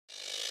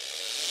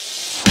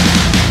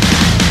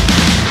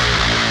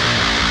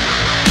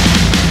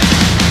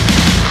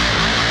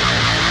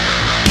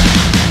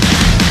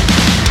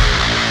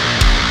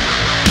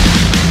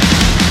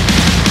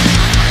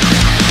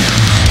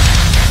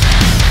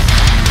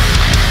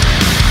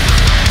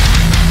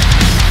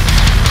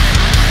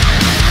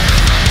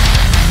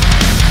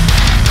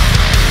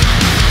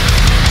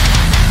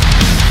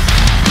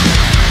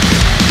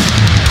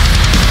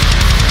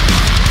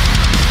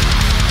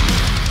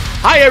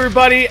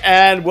everybody,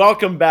 and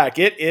welcome back.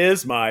 It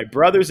is My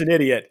Brother's an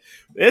Idiot.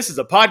 This is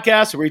a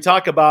podcast where we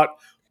talk about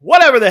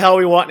whatever the hell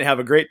we want and have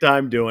a great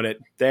time doing it.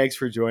 Thanks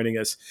for joining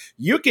us.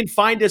 You can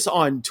find us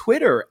on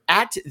Twitter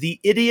at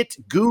The Idiot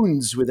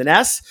Goons with an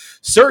S.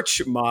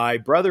 Search My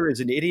Brother is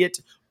an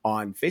Idiot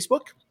on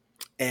Facebook,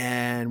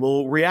 and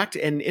we'll react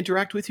and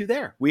interact with you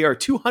there. We are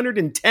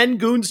 210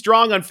 goons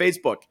strong on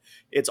Facebook.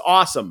 It's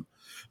awesome.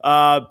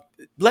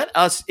 Let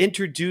us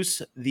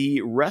introduce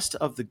the rest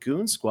of the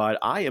Goon Squad.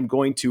 I am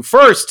going to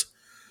first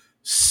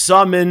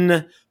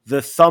summon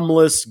the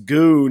thumbless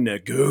goon.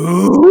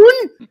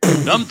 Goon?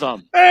 Thumb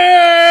thumb.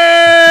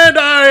 And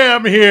I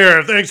am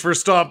here. Thanks for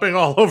stomping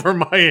all over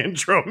my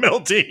intro,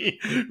 Milty.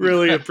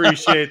 Really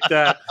appreciate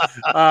that.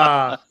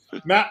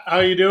 Matt, how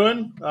you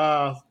doing?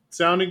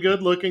 Sounding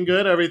good, looking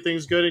good.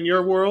 Everything's good in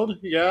your world.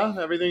 Yeah,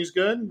 everything's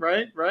good,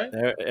 right?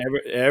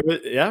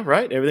 Yeah,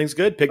 right. Everything's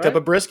good. Picked up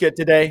a brisket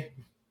today.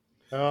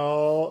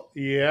 Oh,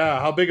 yeah.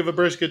 How big of a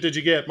brisket did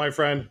you get, my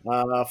friend?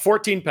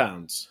 14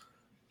 pounds.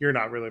 You're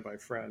not really my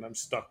friend. I'm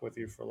stuck with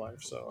you for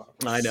life, so.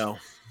 I know.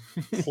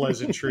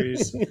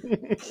 Pleasantries.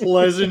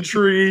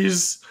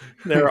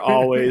 They're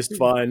always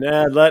fun.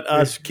 And let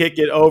us kick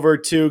it over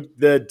to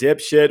the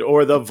dipshit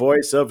or the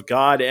voice of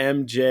God,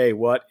 MJ.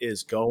 What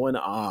is going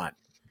on?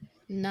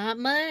 Not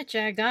much.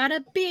 I got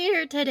a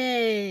beer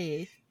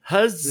today.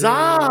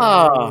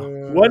 Huzzah!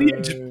 What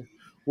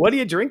are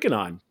you drinking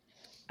on?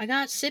 I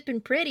got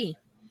Sippin' Pretty.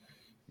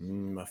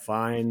 A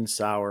fine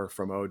sour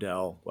from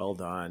Odell. Well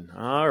done.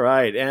 All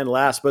right. And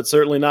last but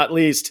certainly not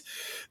least,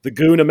 the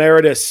Goon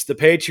Emeritus, the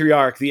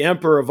Patriarch, the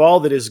Emperor of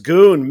all that is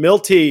Goon,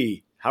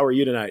 Milty. How are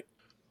you tonight?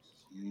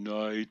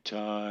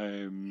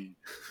 Nighttime.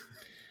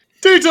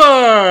 Tea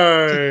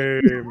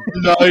time!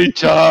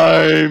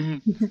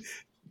 Nighttime.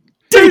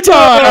 Tea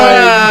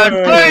time!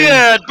 Bring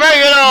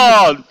it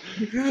on!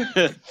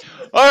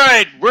 All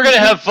right, we're going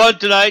to have fun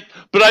tonight,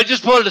 but I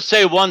just wanted to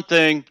say one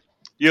thing.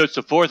 You know, it's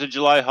the 4th of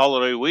July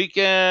holiday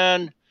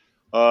weekend.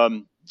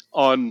 On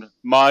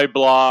my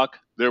block,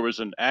 there was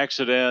an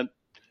accident.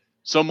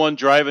 Someone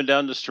driving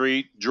down the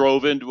street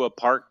drove into a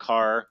parked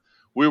car.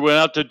 We went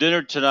out to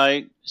dinner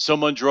tonight.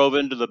 Someone drove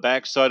into the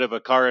backside of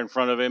a car in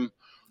front of him.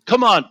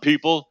 Come on,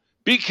 people.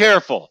 Be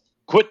careful.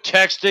 Quit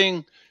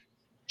texting.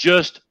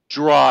 Just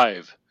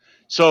drive.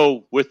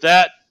 So with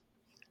that,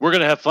 we're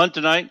going to have fun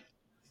tonight.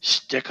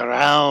 Stick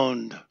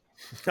around.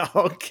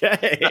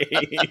 Okay.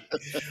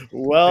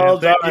 Well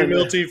done. Thank you,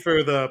 Milty,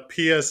 for the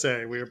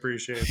PSA. We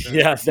appreciate that.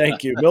 Yeah,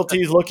 thank you.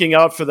 Milty's looking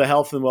out for the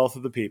health and wealth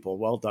of the people.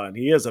 Well done.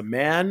 He is a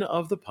man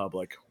of the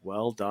public.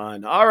 Well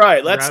done. All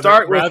right, let's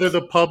start with... Rather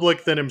the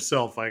public than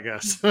himself, I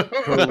guess.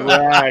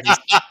 Correct.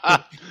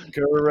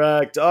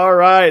 Correct. All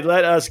right,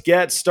 let us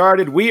get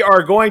started. We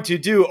are going to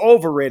do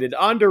overrated,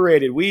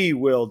 underrated. We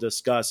will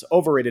discuss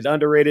overrated,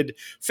 underrated,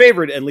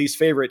 favorite and least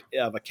favorite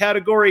of a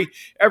category.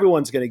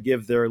 Everyone's going to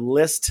give their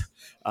list.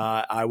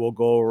 I will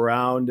go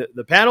around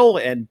the panel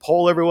and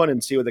poll everyone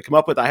and see what they come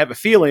up with. I have a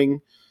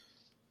feeling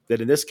that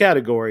in this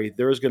category,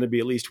 there is going to be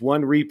at least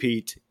one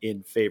repeat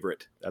in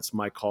favorite. That's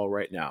my call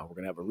right now. We're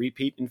going to have a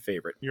repeat in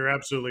favorite. You're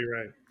absolutely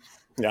right.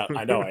 Yeah,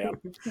 I know I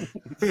am.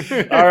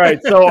 All right,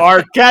 so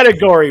our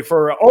category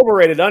for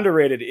overrated,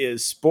 underrated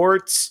is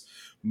sports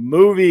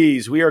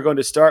movies. We are going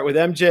to start with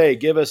MJ.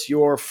 Give us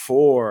your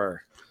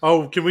 4.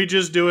 Oh, can we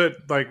just do it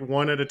like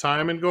one at a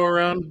time and go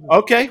around?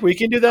 Okay, we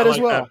can do that as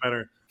well. That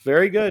better.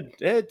 Very good.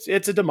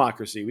 It's a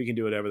democracy. We can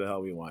do whatever the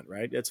hell we want,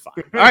 right? It's fine.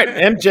 All right,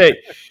 MJ,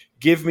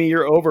 give me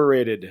your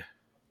overrated.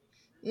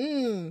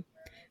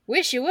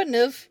 Wish you wouldn't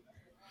have.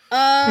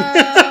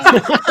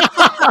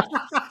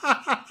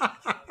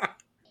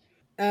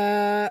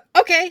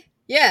 Okay.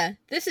 Yeah,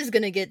 this is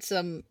gonna get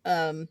some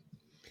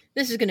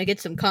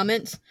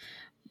comments.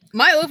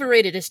 My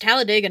overrated is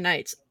Talladega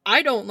Nights.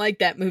 I don't like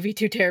that movie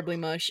too terribly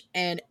much,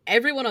 and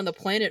everyone on the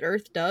planet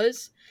Earth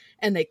does.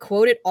 And they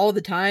quote it all the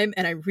time,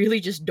 and I really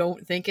just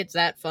don't think it's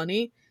that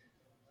funny.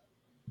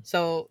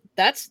 So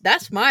that's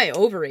my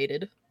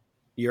overrated.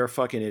 You're a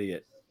fucking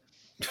idiot.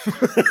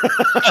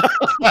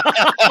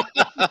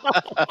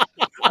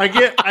 I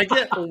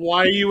get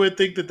why you would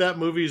think that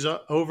movie's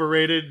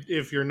overrated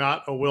if you're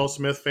not a Will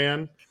Smith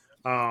fan.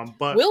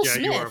 But Will yeah,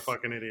 Smith. You are a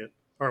fucking idiot.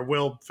 Or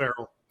Will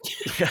Ferrell.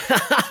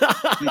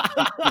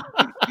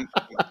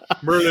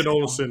 Merlin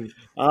Olsen.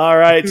 All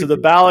right, so the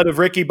Ballad of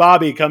Ricky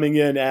Bobby coming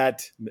in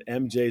at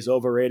MJ's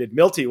overrated.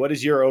 Milty, what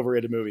is your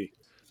overrated movie?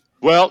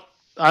 Well,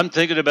 I'm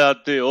thinking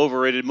about the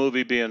overrated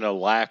movie being a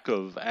lack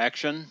of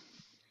action.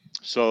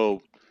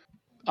 So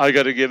I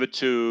got to give it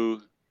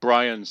to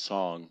Brian's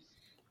Song.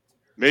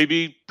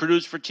 Maybe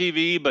produced for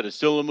TV, but it's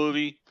still a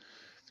movie.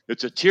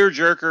 It's a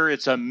tearjerker.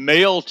 It's a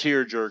male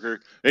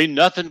tearjerker. Ain't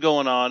nothing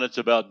going on. It's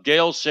about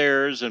Gale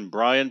Sayers and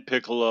Brian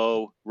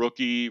Piccolo,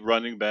 rookie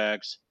running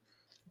backs.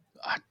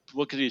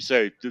 What can you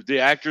say? The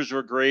actors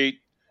were great.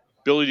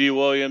 Billy D.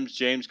 Williams,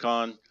 James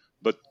Caan,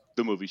 but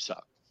the movie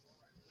sucked.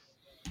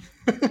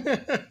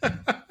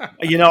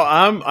 You know,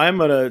 I'm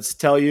going to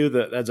tell you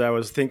that as I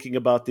was thinking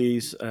about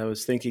these, I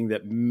was thinking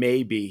that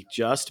maybe,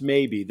 just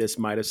maybe, this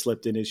might have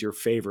slipped in as your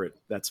favorite.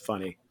 That's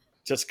funny.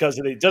 just because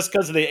of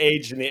the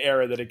age and the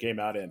era that it came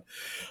out in.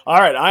 All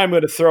right, I am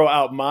going to throw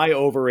out my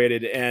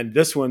overrated, and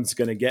this one's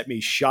going to get me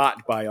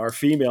shot by our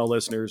female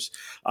listeners.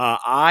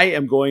 I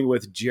am going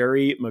with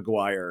Jerry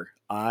Maguire.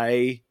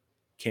 I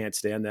can't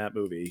stand that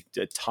movie.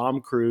 Tom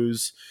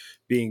Cruise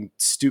being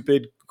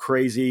stupid,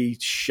 crazy,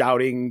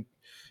 shouting,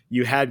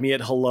 "You had me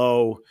at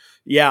hello."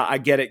 Yeah, I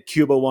get it.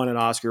 Cuba won an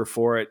Oscar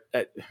for it.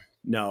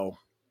 No,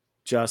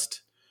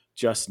 just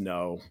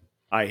no.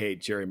 I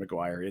hate Jerry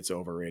Maguire. It's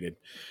overrated.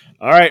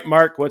 All right,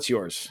 Mark, what's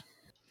yours?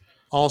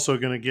 Also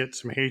going to get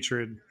some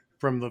hatred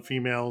from the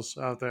females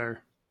out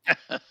there.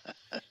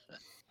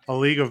 A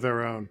League of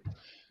Their Own.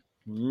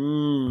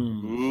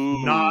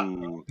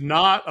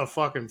 Not a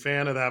fucking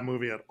fan of that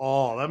movie at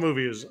all. That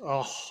movie is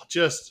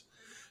just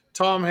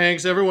Tom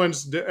Hanks.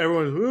 Everyone's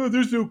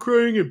there's no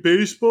crying in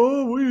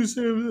baseball. What are you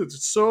saying?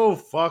 It's so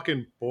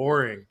fucking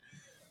boring.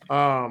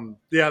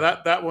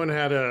 That one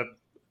had a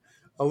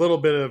little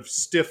bit of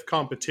stiff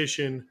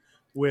competition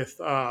with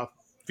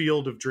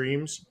Field of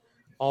Dreams.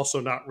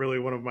 Also, not really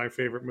one of my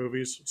favorite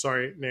movies.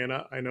 Sorry,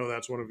 Nana. I know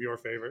that's one of your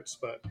favorites,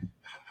 but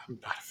I'm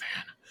not a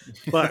fan.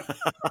 But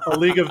A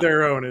League of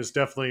Their Own is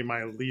definitely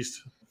my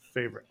least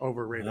favorite.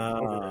 Overrated.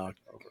 All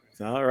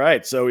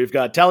right. So we've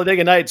got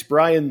Talladega Nights,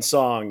 Brian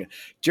Song,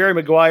 Jerry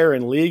Maguire,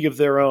 and League of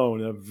Their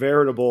Own. A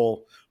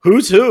veritable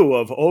who's who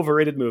of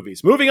overrated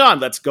movies. Moving on.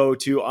 Let's go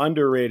to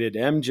underrated.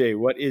 MJ,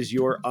 what is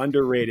your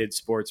underrated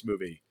sports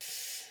movie?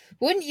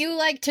 Wouldn't you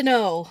like to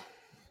know?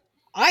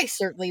 I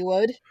certainly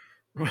would.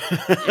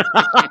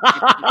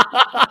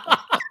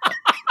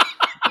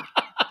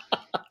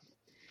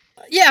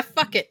 Yeah,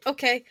 fuck it.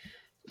 Okay.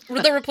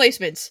 The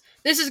Replacements.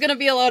 This is going to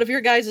be a lot of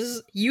your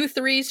guys' you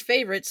three's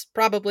favorites,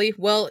 probably.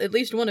 Well, at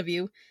least one of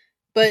you.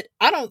 But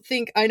I don't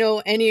think I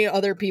know any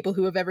other people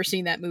who have ever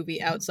seen that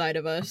movie outside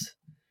of us.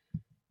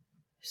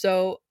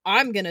 So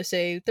I'm going to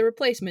say The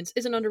Replacements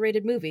is an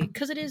underrated movie,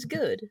 because it is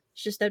good.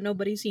 It's just that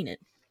nobody's seen it.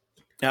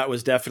 That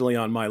was definitely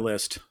on my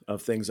list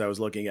of things I was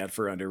looking at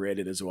for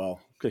underrated as well.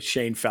 Because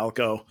Shane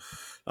Falco,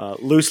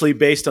 loosely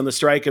based on the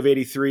strike of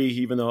 '83,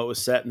 even though it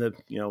was set in the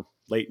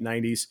late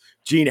 '90s.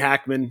 Gene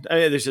Hackman.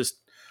 There's just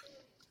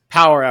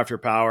power after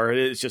power.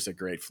 It's just a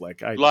great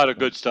flick. A lot of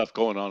good stuff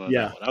going on.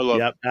 Yeah, that one. I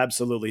love it.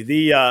 Absolutely.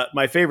 The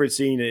my favorite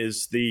scene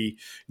is the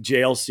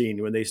jail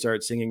scene when they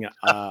start singing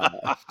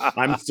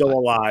 "I'm Still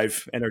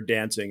Alive" and are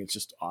dancing. It's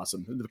just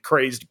awesome. The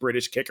crazed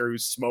British kicker who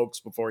smokes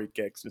before he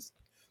kicks. It's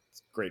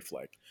a great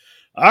flick.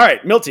 All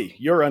right, Milty,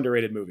 your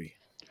underrated movie.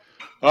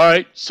 All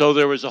right, so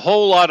there was a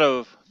whole lot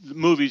of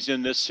movies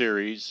in this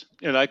series,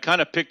 and I kind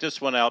of picked this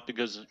one out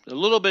because it's a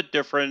little bit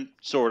different,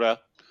 sort of.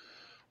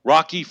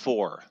 Rocky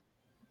IV.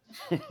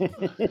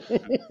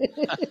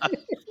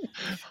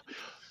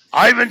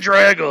 Ivan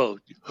Drago.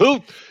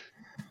 Who?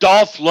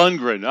 Dolph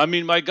Lundgren. I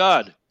mean, my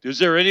God. Is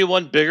there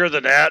anyone bigger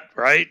than that,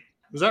 right?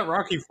 Was that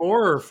Rocky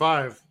 4 or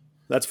 5?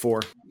 That's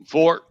 4.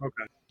 4.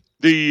 Okay.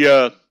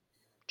 The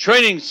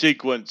training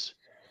sequence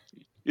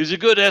is a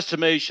good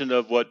estimation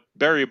of what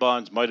Barry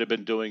Bonds might have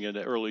been doing in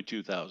the early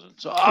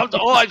 2000s. So,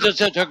 it's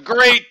a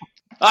great,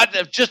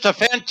 just a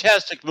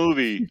fantastic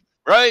movie,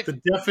 right? The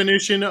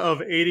definition of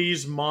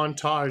 80s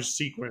montage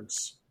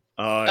sequence.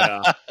 Oh,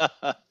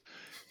 yeah.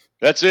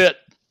 That's it.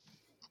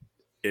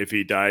 If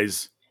he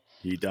dies,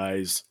 he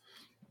dies.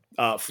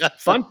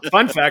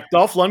 Fun fact,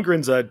 Dolph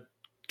Lundgren's a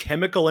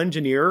chemical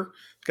engineer.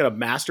 He's got a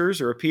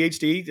master's or a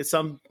PhD.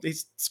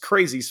 He's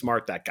crazy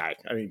smart, that guy.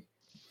 I mean,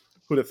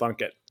 who'd have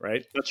thunk it,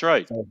 right? That's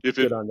right. So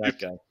good on that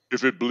guy.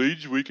 If it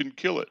bleeds, we can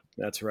kill it.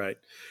 That's right.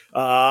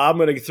 I'm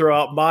going to throw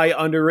out my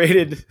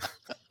underrated.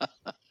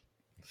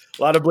 A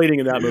lot of bleeding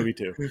in that movie,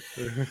 too.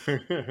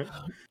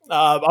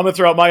 I'm going to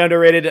throw out my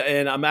underrated,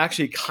 and I'm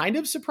actually kind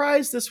of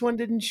surprised this one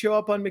didn't show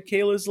up on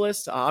Michaela's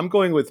list. I'm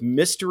going with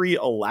Mystery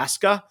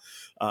Alaska,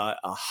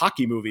 a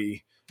hockey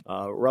movie.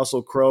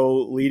 Russell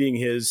Crowe leading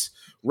his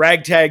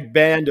ragtag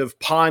band of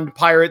pond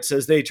pirates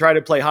as they try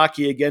to play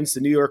hockey against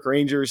the New York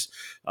Rangers.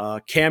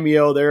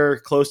 Cameo there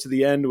close to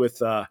the end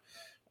with, now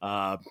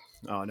I'm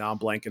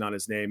blanking on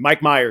his name,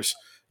 Mike Myers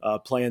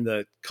playing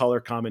the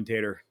color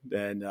commentator,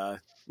 and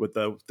with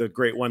the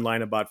great one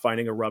line about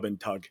finding a rub and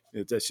tug.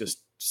 It's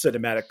just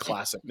cinematic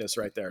classicness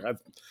right there.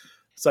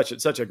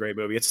 Such a great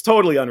movie. It's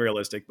totally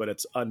unrealistic, but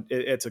it's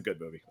a good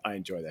movie. I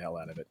enjoy the hell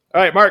out of it.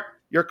 All right, Mark,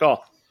 your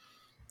call.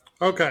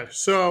 Okay,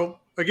 so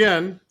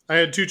again, I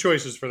had two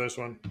choices for this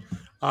one.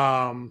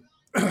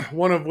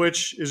 One of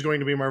which is going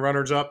to be my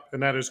runners-up,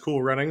 and that is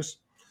Cool Runnings.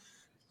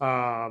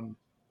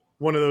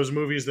 One of those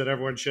movies that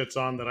everyone shits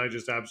on that I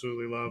just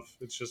absolutely love.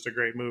 It's just a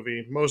great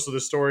movie. Most of the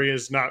story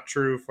is not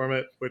true from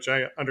it, which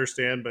I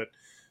understand, but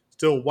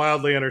still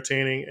wildly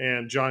entertaining,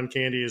 and John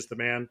Candy is the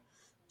man.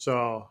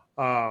 So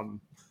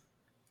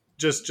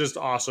just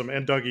awesome.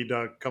 And Dougie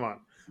Doug, come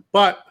on.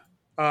 But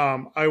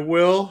I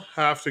will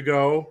have to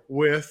go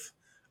with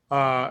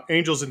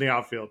Angels in the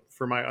Outfield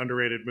for my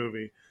underrated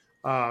movie.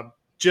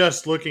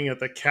 Just looking at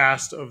the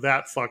cast of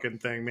that fucking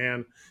thing,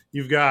 man.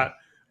 You've got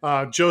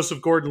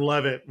Joseph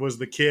Gordon-Levitt was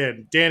the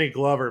kid, Danny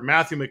Glover,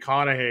 Matthew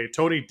McConaughey,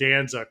 Tony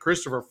Danza,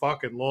 Christopher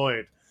fucking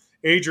Lloyd,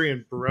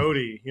 Adrian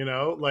Brody,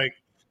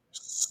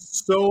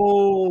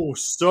 so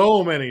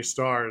many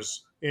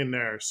stars in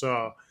there.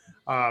 So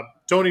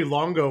Tony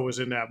Longo was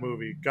in that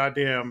movie.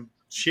 Goddamn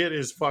shit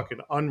is fucking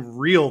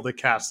unreal, the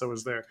cast that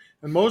was there.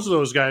 And most of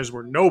those guys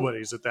were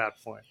nobodies at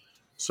that point.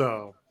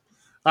 So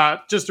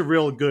just a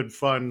real good,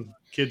 fun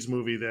kids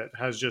movie that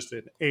has just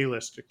an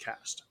A-list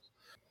cast.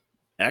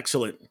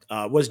 Excellent.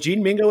 Was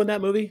Gene Mingo in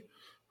that movie?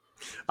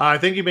 I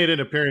think he made an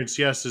appearance,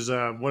 yes, as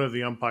one of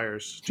the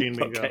umpires, Gene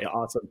Mingo. Okay,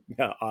 awesome.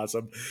 Yeah,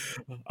 awesome.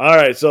 All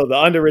right, so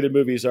the underrated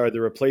movies are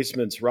The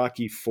Replacements,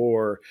 Rocky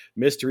IV,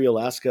 Mystery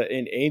Alaska,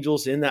 and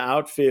Angels in the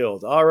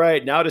Outfield. All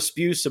right, now to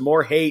spew some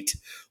more hate.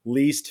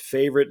 Least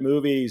favorite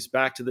movies.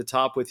 Back to the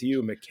top with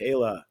you,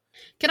 Michaela.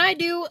 Can I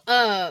do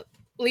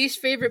least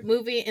favorite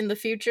movie in the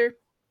future?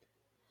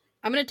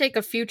 I'm going to take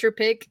a future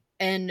pick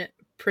and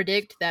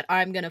predict that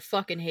I'm going to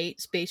fucking hate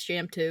Space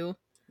Jam 2.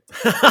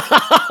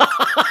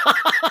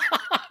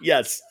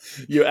 Yes,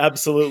 you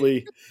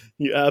absolutely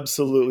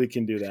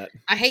can do that.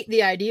 I hate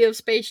the idea of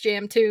Space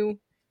Jam 2,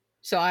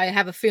 so I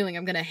have a feeling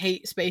I'm going to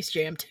hate Space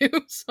Jam 2,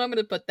 so I'm going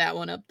to put that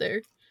one up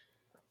there.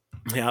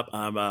 Yep,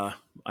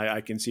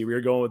 I can see where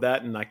you're going with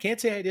that, and I can't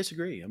say I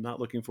disagree. I'm not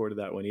looking forward to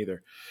that one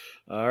either.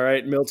 All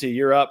right, Milty,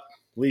 you're up.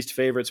 Least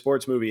favorite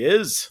sports movie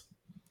is?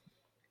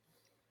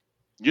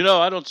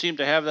 I don't seem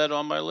to have that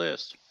on my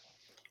list.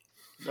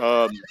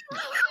 I'm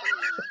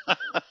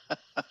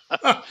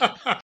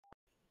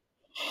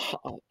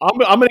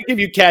going to give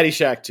you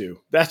Caddyshack 2.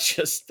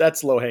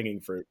 That's low hanging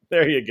fruit.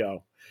 There you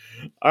go.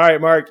 All right,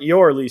 Mark,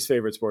 your least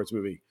favorite sports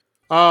movie?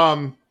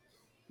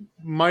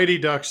 Mighty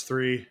Ducks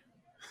 3.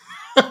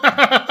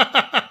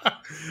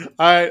 I'm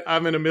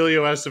an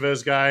Emilio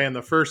Estevez guy, and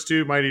the first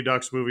two Mighty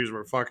Ducks movies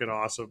were fucking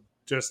awesome.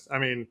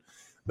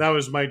 That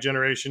was my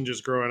generation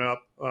just growing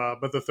up.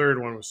 But the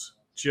third one was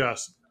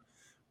just,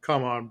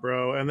 come on,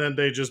 bro. And then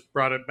they just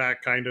brought it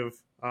back kind of.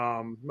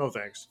 No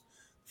thanks.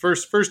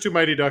 First two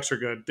Mighty Ducks are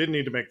good. Didn't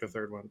need to make the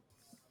third one.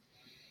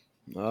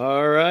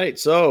 All right.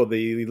 So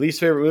the least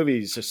favorite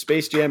movies are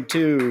Space Jam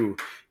 2,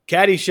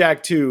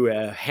 Caddyshack 2,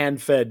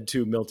 hand-fed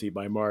to Milty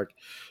by Mark.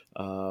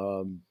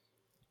 I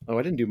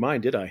didn't do mine,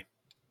 did I?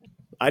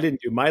 I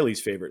didn't do my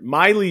least favorite.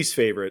 My least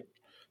favorite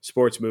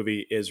sports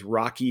movie is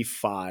Rocky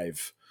V,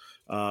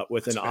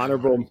 with an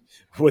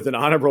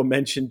honorable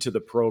mention to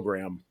the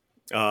program.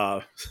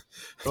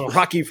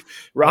 Rocky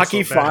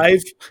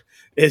V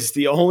is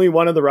the only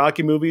one of the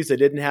Rocky movies that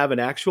didn't have an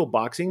actual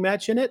boxing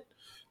match in it.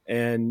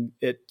 And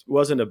it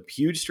wasn't a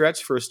huge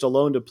stretch for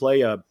Stallone to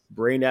play a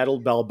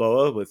brain-addled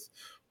Balboa with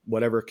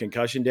whatever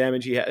concussion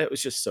damage he had. It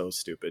was just so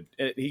stupid.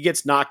 And he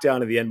gets knocked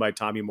down at the end by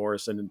Tommy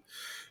Morrison, and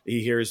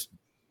he hears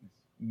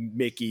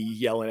Mickey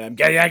yelling at him,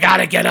 "You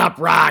gotta get up,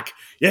 Rock!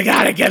 You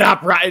gotta get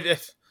up, Rock!"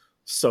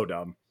 So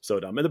dumb.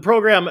 And the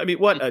program,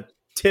 what a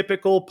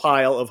typical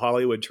pile of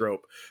Hollywood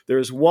trope.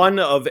 There's one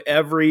of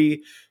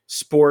every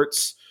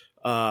sports,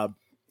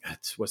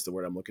 what's the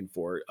word I'm looking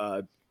for?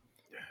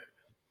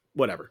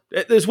 Whatever.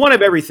 There's one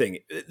of everything.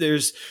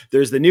 There's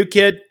the new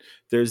kid.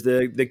 There's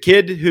the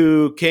kid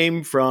who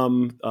came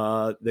from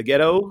the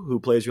ghetto who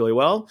plays really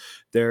well.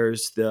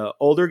 There's the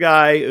older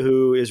guy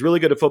who is really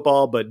good at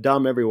football but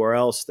dumb everywhere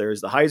else.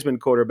 There's the Heisman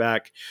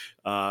quarterback.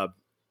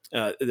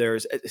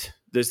 There's the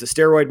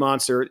steroid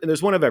monster, and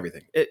there's one of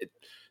everything. It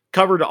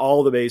covered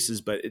all the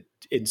bases, but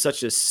in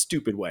such a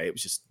stupid way. It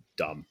was just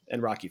dumb.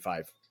 And Rocky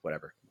V,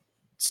 whatever.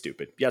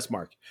 Stupid. Yes,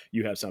 Mark,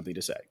 you have something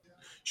to say.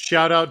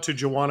 Shout out to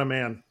Joanna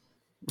Man.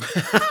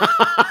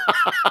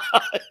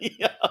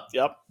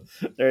 Yep.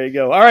 There you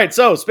go. All right.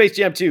 So Space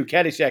Jam 2,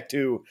 Caddyshack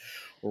 2,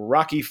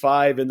 Rocky V,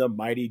 and the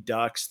Mighty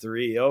Ducks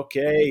 3.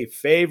 Okay.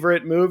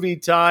 Favorite movie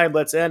time.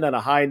 Let's end on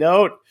a high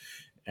note.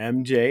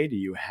 MJ, do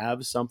you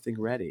have something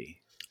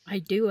ready? I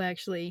do,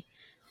 actually.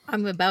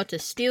 I'm about to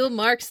steal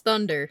Mark's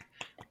thunder.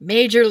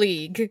 Major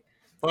League.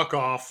 Fuck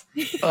off.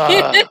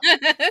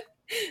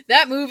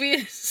 That movie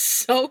is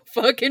so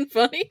fucking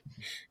funny.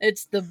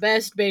 It's the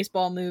best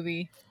baseball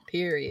movie,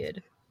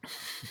 period.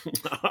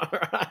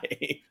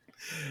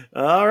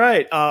 All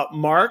right.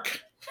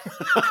 Mark,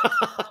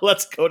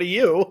 let's go to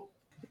you.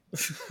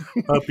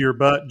 Up your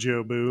butt,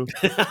 Joe Boo.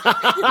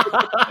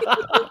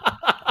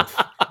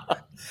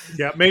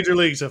 Yeah, Major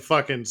League's a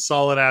fucking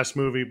solid ass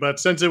movie, but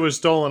since it was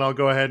stolen, I'll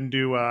go ahead and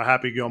do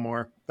Happy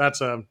Gilmore.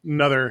 That's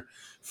another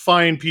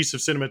fine piece of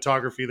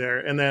cinematography there.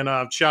 And then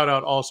shout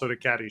out also to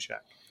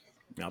Caddyshack.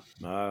 Yep.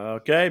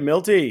 Okay,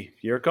 Milty,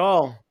 your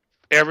call.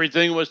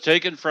 Everything was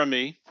taken from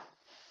me.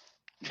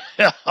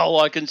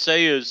 All I can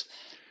say is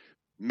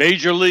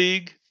Major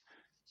League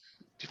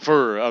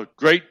for a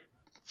great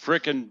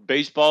frickin'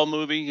 baseball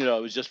movie.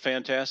 It was just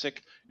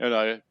fantastic. And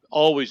I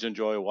always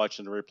enjoy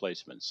watching The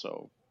Replacements.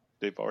 So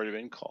they've already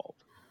been called.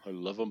 I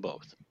love them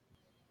both.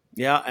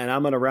 Yeah, and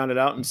I'm going to round it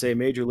out and say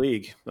Major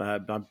League. I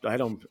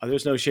don't.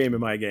 There's no shame in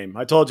my game.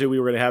 I told you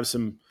we were going to have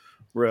some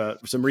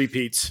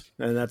repeats,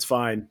 and that's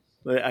fine.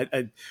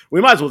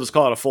 We might as well just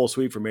call it a full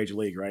sweep for Major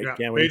League, right? Yeah,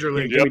 Can't we? Major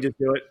League. Can we just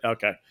do it?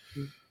 Okay.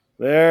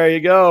 There you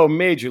go.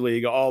 Major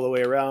League all the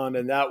way around.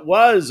 And that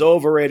was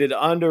overrated,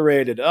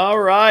 underrated. All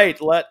right.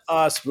 Let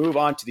us move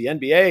on to the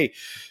NBA.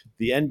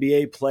 The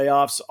NBA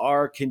playoffs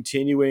are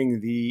continuing.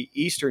 The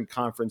Eastern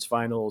Conference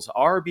Finals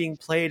are being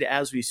played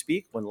as we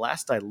speak. When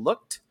last I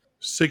looked,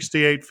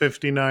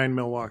 68-59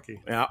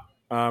 Milwaukee. yeah.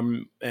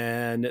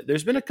 And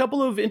there's been a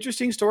couple of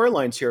interesting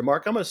storylines here.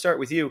 Mark, I'm going to start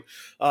with you.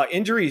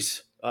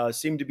 Injuries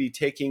seem to be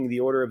taking the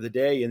order of the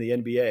day in the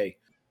NBA.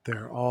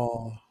 They're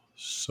all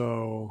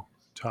so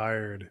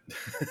tired.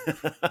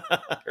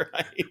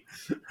 Right.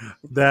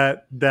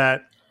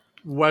 That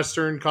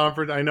Western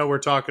Conference, I know we're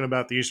talking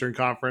about the Eastern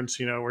Conference.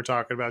 We're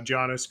talking about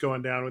Giannis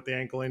going down with the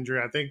ankle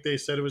injury. I think they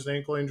said it was an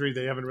ankle injury.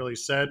 They haven't really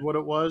said what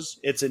it was.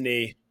 It's a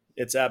knee.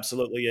 It's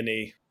absolutely a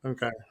knee.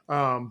 Okay.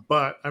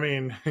 But I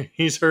mean,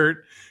 he's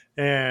hurt,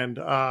 and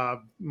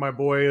my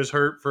boy is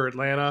hurt for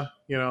Atlanta.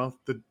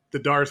 The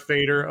Darth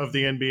Vader of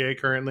the NBA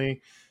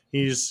currently.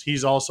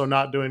 He's also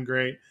not doing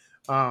great.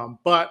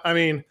 But I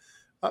mean,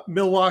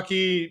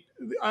 Milwaukee.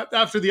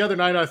 After the other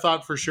night, I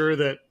thought for sure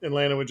that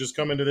Atlanta would just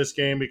come into this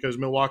game because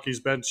Milwaukee's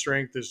bench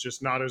strength is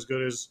just not as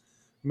good as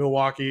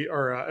Milwaukee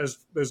or as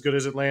good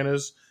as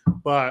Atlanta's.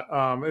 But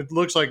it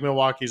looks like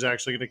Milwaukee's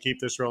actually going to keep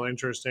this real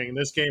interesting.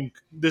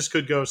 This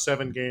could go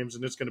 7 games,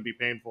 and it's going to be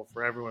painful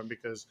for everyone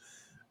because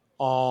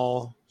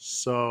all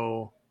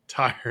so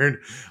tired.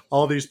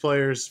 All these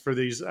players for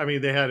these. I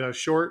mean, they had a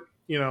short,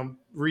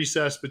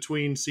 recess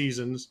between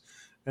seasons,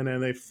 and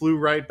then they flew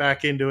right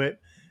back into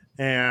it.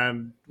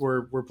 And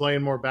we're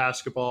playing more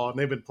basketball, and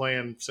they've been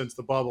playing since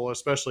the bubble.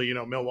 Especially,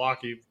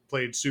 Milwaukee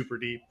played super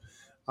deep.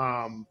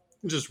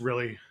 Just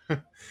really,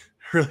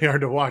 really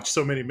hard to watch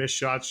so many missed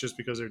shots just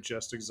because they're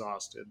just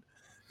exhausted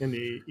in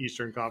the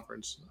Eastern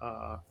Conference.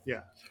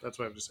 Yeah, that's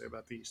what I have to say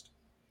about the East.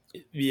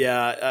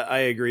 Yeah, I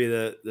agree.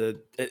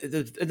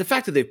 The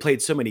fact that they've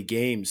played so many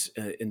games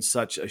in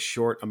such a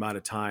short amount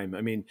of time.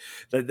 I mean,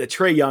 the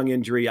Trae Young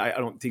injury, I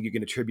don't think you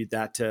can attribute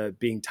that to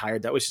being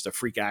tired. That was just a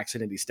freak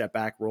accident. He stepped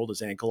back, rolled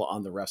his ankle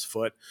on the ref's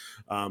foot.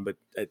 And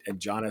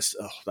Giannis,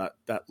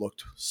 that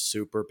looked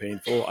super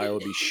painful. I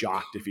would be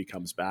shocked if he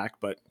comes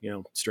back, but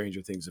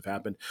stranger things have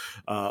happened.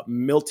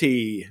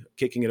 Milty,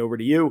 kicking it over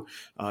to you.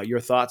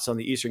 Your thoughts on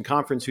the Eastern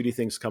Conference? Who do you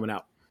think is coming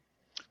out?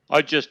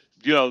 I just,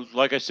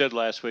 like I said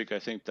last week, I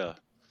think the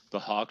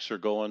Hawks are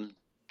going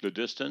the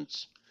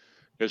distance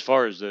as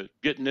far as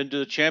getting into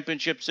the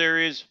championship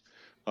series.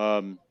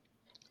 I'm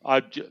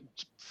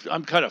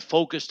kind of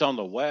focused on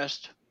the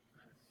West.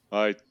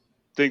 I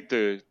think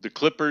the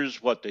Clippers,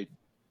 they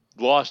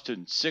lost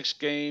in 6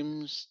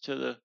 games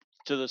to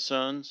the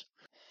Suns.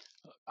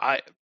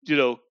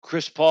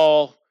 Chris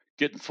Paul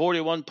getting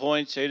 41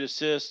 points, 8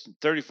 assists, in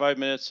 35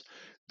 minutes.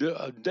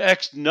 The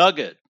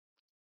ex-Nugget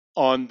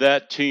on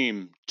that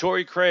team,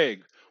 Torrey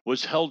Craig,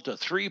 was held to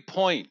 3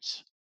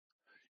 points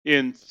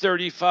in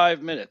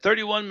 31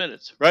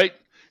 minutes, right?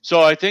 So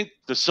I think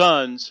the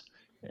Suns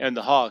and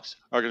the Hawks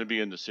are going to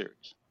be in the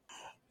series.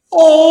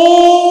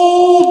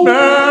 Old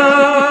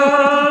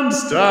man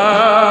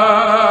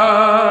stats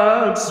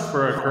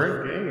for a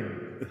current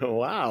game.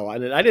 Wow, I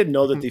didn't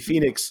know that the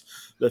Phoenix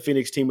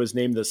team was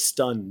named the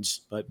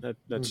Stuns, but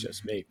that's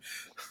just me.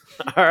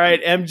 All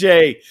right,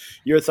 MJ,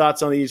 your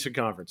thoughts on the Eastern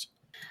Conference?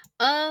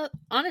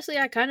 Honestly,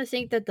 I kind of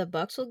think that the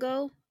Bucks will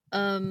go.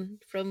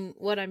 From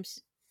what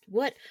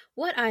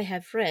I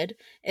have read,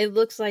 it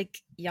looks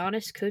like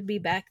Giannis could be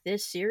back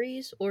this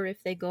series, or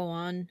if they go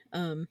on,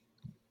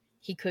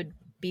 he could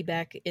be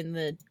back in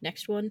the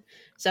next one.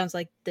 Sounds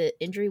like the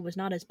injury was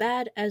not as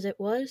bad as it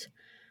was,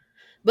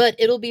 but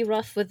it'll be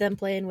rough with them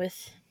playing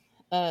with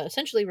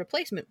essentially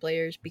replacement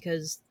players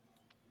because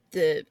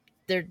they're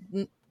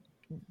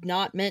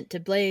not meant to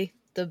play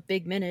the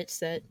big minutes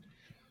that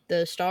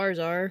the stars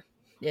are.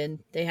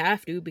 And they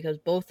have to because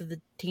both of the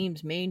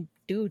team's main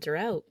dudes are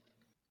out.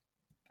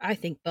 I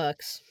think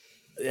Bucks.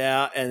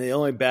 Yeah, and the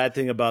only bad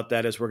thing about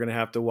that is we're going to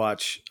have to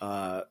watch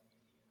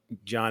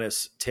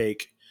Giannis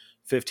take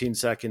 15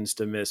 seconds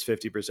to miss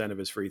 50% of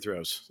his free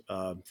throws.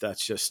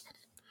 That's just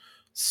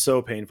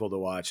so painful to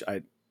watch.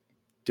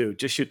 Dude,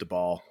 just shoot the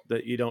ball.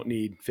 That you don't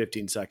need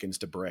 15 seconds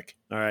to brick.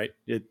 All right,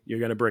 you're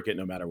going to brick it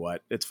no matter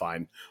what. It's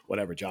fine.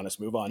 Whatever, Giannis,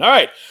 move on. All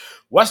right,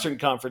 Western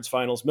Conference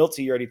Finals.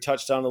 Milty, you already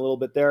touched on a little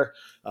bit there.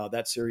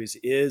 That series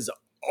is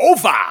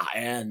over,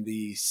 and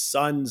the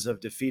Suns have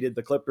defeated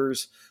the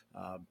Clippers.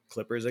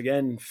 Clippers,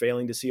 again,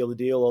 failing to seal the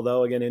deal,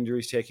 although, again,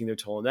 injuries taking their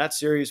toll in that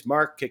series.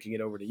 Mark, kicking it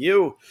over to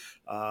you.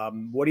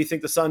 What do you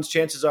think the Suns'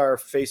 chances are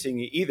facing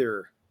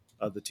either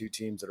of the two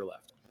teams that are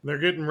left? They're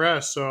getting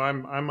rest, so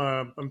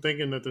I'm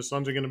thinking that the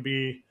Suns are going to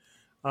be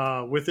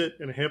with it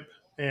and hip,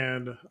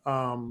 and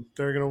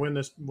they're going to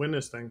win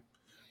this thing.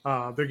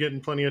 They're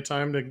getting plenty of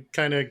time to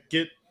kind of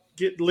get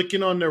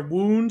licking on their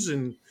wounds,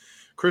 and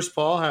Chris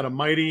Paul had a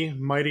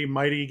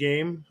mighty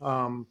game.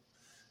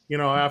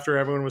 After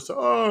everyone was,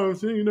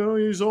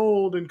 he's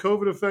old and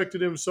COVID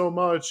affected him so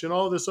much, and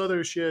all this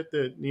other shit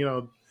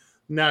that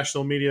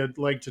national media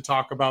like to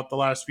talk about the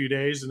last few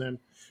days, and then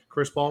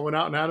Chris Paul went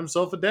out and had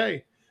himself a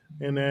day.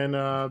 And then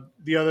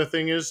the other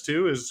thing is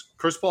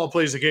Chris Paul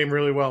plays the game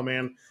really well,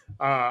 man.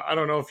 I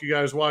don't know if you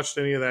guys watched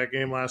any of that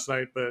game last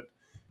night, but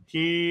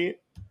he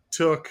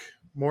took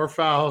more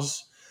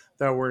fouls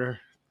that were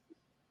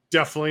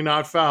definitely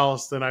not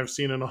fouls than I've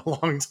seen in a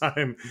long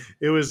time.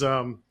 It was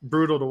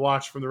brutal to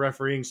watch from the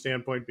refereeing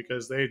standpoint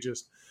because they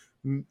just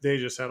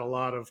had a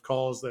lot of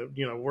calls that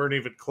weren't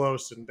even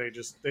close, and they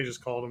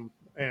just called them,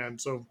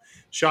 and so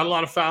shot a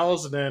lot of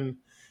fouls, and then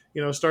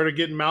started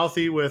getting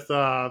mouthy with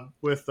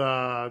what's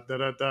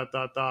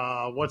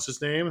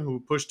his name, who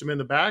pushed him in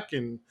the back,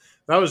 and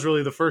that was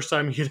really the first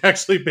time he'd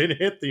actually been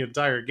hit the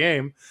entire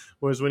game,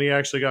 was when he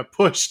actually got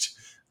pushed,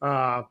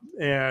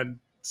 and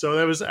so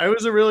it was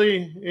a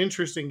really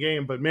interesting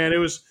game. But man, it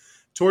was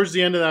towards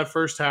the end of that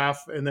first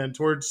half, and then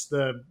towards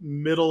the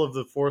middle of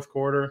the fourth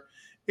quarter,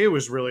 it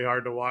was really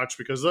hard to watch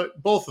because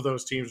both of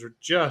those teams were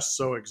just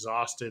so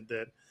exhausted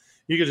that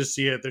you could just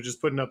see it. They're just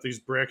putting up these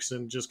bricks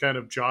and just kind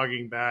of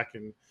jogging back,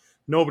 and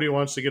nobody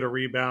wants to get a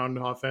rebound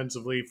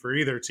offensively for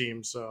either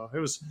team. So it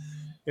was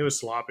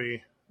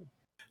sloppy.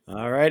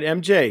 All right,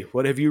 MJ,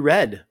 what have you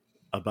read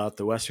about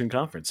the Western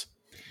Conference?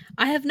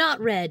 I have not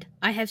read.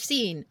 I have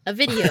seen a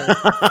video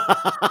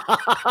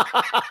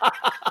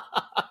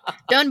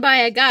done by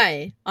a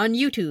guy on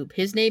YouTube.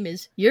 His name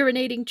is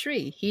Urinating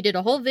Tree. He did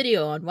a whole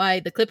video on why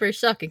the Clippers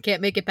suck and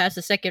can't make it past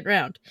the second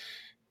round.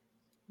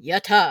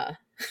 Yata.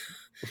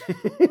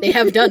 They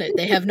have done it.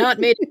 They have not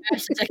made it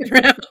past the second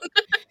round.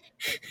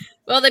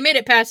 Well, they made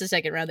it past the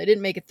second round. They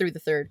didn't make it through the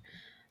third.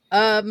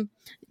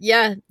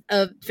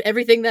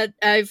 Everything that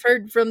I've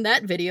heard from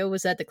that video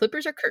was that the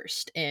Clippers are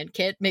cursed and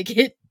can't make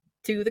it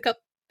to the cup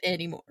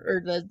anymore,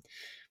 or the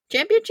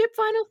championship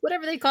final,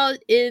 whatever they call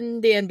it in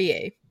the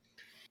NBA.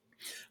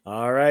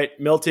 All right,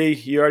 Milty,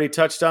 you already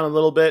touched on a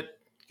little bit.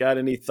 Got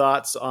any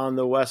thoughts on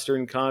the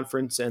Western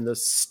Conference and the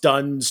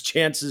Suns'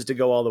 chances to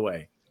go all the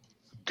way?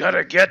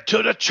 Gotta get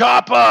to the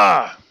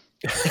chopper.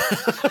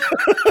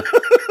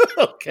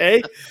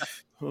 Okay.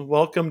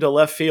 Welcome to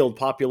left field,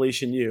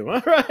 Population U.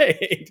 All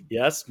right.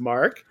 Yes,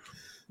 Mark.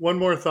 One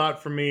more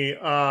thought from me.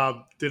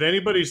 Did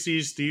anybody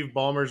see Steve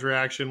Ballmer's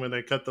reaction when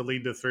they cut the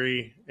lead to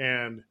 3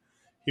 and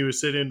he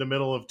was sitting in the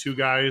middle of two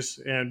guys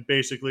and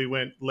basically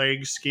went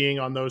leg skiing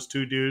on those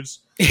two dudes?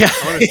 Yeah.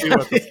 I want to see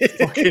what the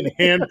fucking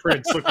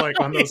handprints look like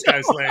on those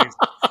guys' legs.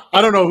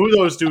 I don't know who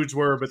those dudes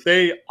were, but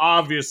they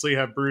obviously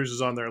have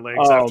bruises on their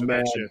legs after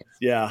that shit.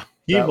 Yeah.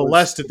 He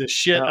molested the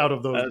shit out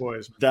of those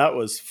boys. That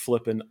was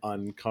flipping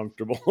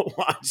uncomfortable to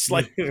watch.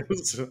 Like,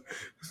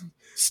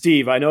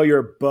 Steve, I know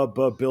you're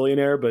a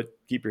billionaire, but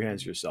keep your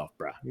hands to yourself,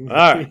 bruh.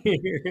 All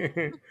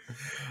right.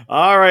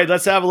 All right,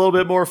 let's have a little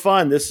bit more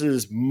fun. This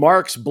is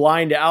Mark's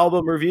blind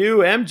album review.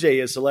 MJ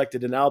has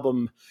selected an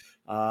album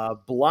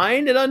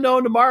blind and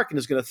unknown to Mark and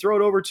is going to throw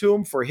it over to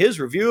him for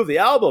his review of the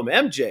album.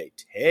 MJ,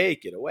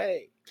 take it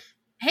away.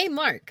 Hey,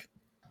 Mark.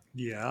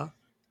 Yeah?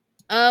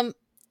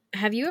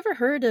 Have you ever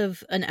heard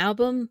of an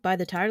album by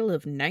the title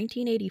of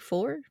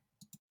 1984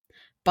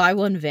 by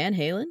one Van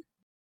Halen?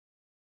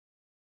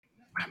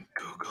 I'm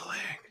Googling.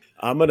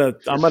 I'm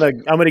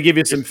gonna give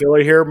you some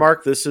filler here,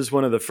 Mark. This is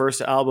one of the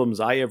first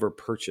albums I ever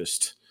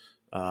purchased,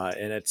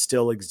 and it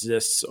still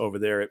exists over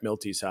there at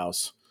Milty's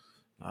house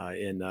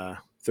in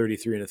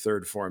 33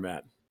 1/3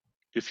 format.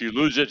 If you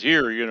lose it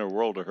here, you're in a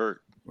world of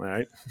hurt. All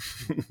right.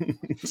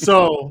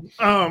 So,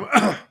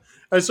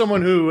 as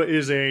someone who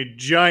is a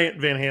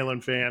giant Van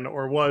Halen fan,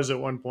 or was at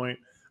one point,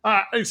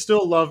 I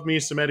still love me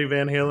some Eddie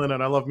Van Halen,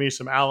 and I love me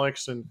some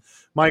Alex, and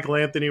Michael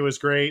Anthony was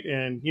great.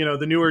 And,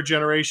 the newer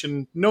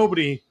generation,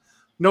 nobody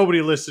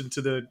listened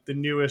to the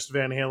newest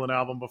Van Halen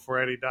album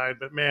before Eddie died.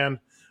 But, man,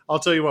 I'll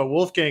tell you what,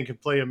 Wolfgang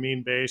could play a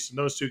mean bass, and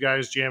those two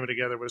guys jamming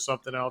together was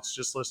something else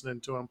just listening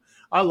to him.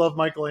 I love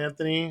Michael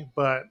Anthony,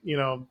 but,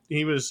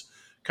 he was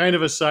kind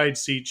of a side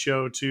seat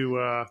show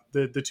to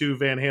the two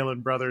Van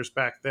Halen brothers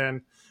back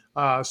then.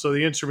 So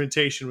the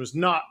instrumentation was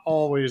not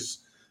always,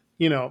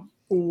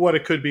 what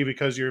it could be,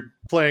 because you're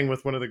playing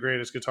with one of the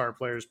greatest guitar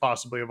players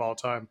possibly of all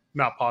time.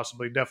 Not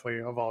possibly,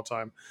 definitely of all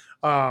time.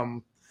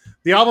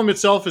 The album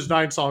itself is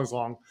 9 songs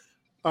long.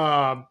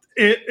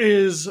 It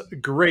is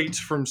great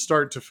from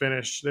start to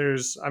finish.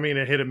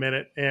 It hit a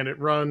minute, and it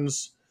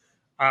runs,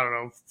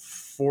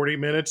 40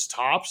 minutes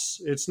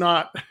tops. It's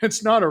not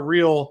a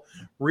real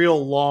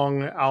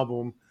long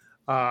album.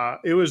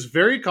 It was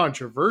very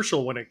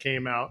controversial when it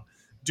came out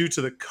due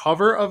to the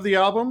cover of the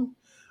album.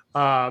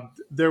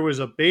 There was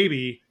a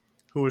baby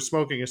who was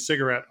smoking a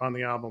cigarette on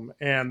the album,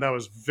 and that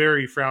was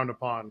very frowned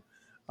upon.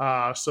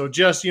 So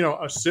just,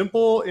 a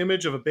simple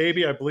image of a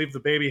baby. I believe the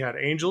baby had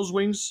angel's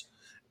wings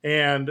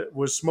and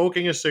was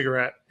smoking a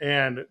cigarette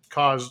and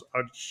caused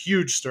a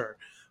huge stir.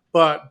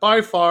 But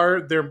by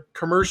far, their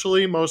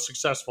commercially most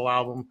successful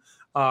album.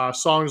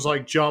 Songs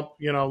like Jump,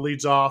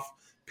 leads off.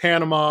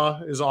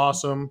 Panama is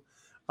awesome.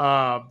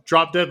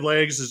 Drop Dead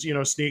Legs is,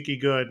 sneaky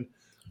good.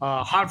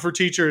 Hot for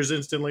Teacher is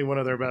instantly one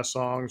of their best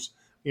songs,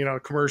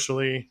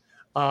 commercially.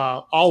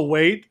 I'll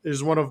Wait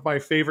is one of my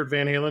favorite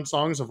Van Halen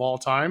songs of all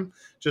time.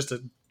 Just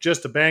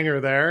a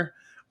banger there.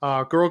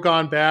 Girl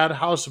Gone Bad,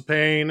 House of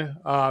Pain.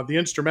 The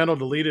instrumental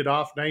to lead it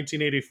off,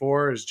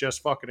 1984, is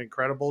just fucking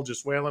incredible,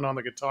 just wailing on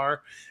the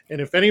guitar.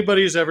 And if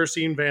anybody's ever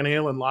seen Van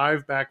Halen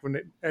live back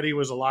when Eddie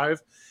was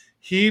alive,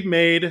 he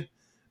made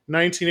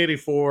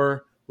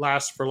 1984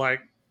 last for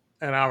like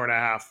an hour and a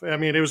half. I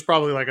mean, it was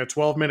probably like a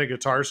 12-minute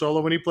guitar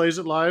solo when he plays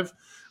it live.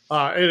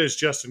 It is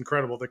just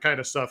incredible, the kind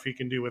of stuff he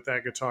can do with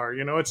that guitar.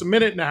 You know, it's a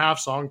 1.5-minute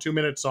song,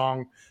 2-minute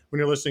song when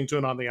you're listening to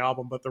it on the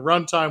album, but the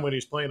runtime when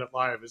he's playing it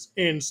live is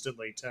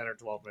instantly 10 or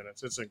 12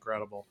 minutes. It's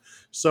incredible.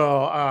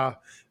 So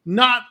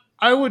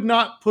I would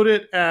not put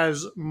it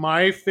as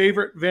my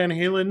favorite Van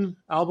Halen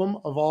album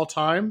of all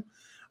time.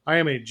 I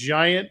am a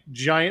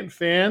giant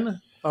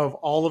fan of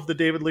all of the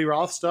David Lee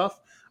Roth stuff.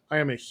 I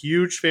am a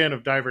huge fan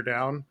of Diver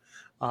Down.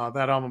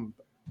 That album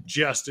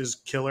just is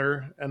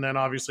killer. And then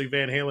obviously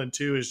Van Halen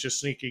 2 is just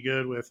sneaky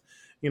good with,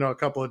 you know, a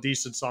couple of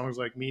decent songs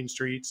like Mean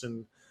Streets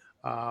and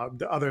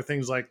the other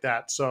things like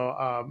that.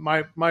 So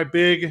my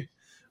big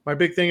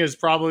thing is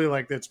probably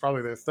like, it's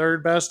probably their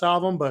third best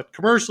album, but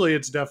commercially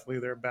it's definitely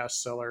their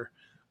best seller.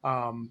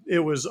 It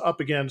was up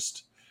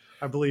against,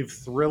 I believe,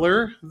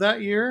 Thriller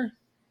that year.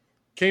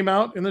 Came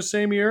out in the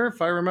same year,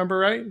 if I remember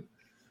right.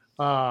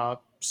 And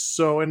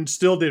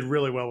still did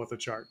really well with the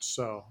charts.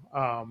 So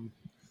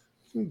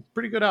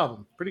pretty good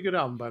album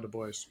by the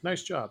boys.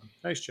 Nice job.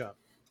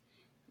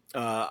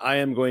 I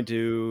am going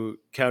to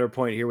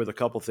counterpoint here with a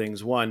couple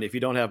things. One, if you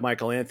don't have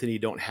Michael Anthony, you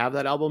don't have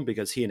that album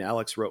because he and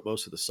Alex wrote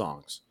most of the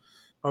songs.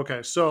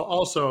 Okay, so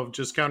also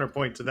just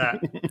counterpoint to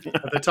that.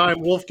 At the time,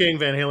 Wolfgang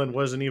Van Halen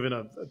wasn't even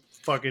a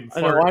fucking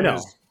fart.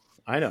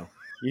 I know.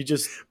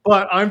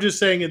 But I'm just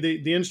saying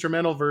the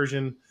instrumental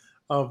version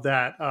of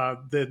that.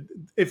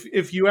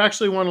 If you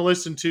actually want to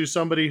listen to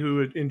somebody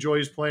who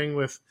enjoys playing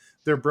with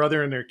their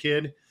brother and their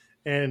kid,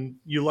 and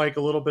you like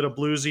a little bit of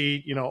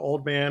bluesy, you know,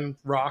 old man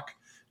rock,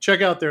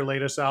 check out their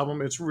latest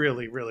album. It's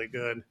really, really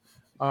good.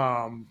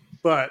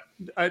 But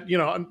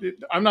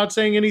I'm not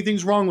saying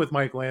anything's wrong with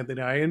Michael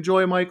Anthony. I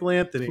enjoy Michael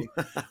Anthony.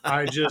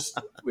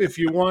 If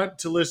you want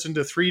to listen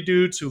to three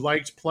dudes who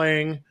liked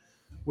playing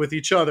with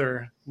each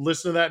other,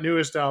 listen to that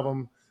newest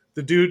album.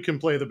 The dude can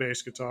play the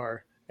bass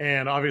guitar,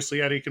 and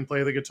obviously Eddie can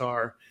play the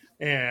guitar,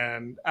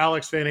 and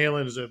Alex Van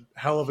Halen is a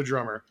hell of a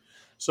drummer.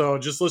 So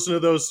just listen to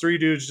those three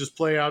dudes just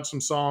play out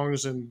some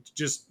songs, and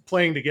just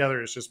playing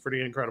together is just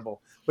pretty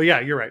incredible. But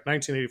yeah, you're right.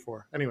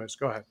 1984. Anyways,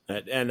 go ahead.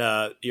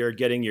 And you're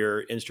getting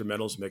your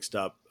instrumentals mixed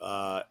up.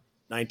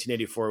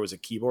 1984 was a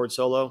keyboard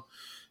solo.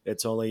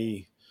 It's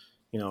only,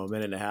 a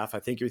minute and a half. I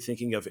think you're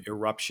thinking of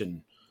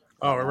Eruption.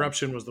 Oh,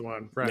 Eruption was the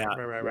one. Right,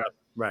 yeah,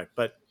 right.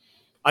 But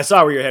I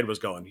saw where your head was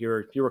going. You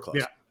were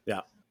close.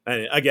 Yeah.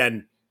 And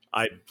again,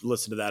 I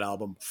listened to that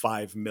album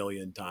 5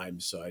 million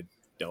times, so I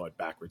know it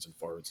backwards and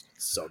forwards.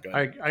 It's so good.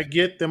 I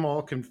get them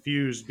all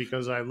confused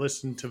because I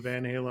listened to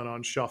Van Halen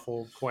on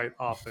shuffle quite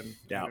often.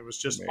 Yeah, it was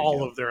just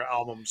all of their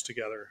albums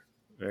together.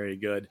 Very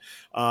good.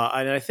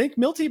 And I think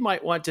Milty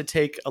might want to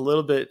take a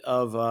little bit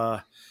of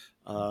a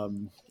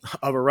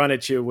run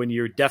at you when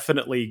you're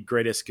definitely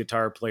greatest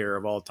guitar player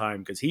of all time,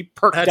 because he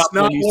perked up. That's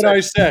not what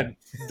I said.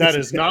 That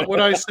is not what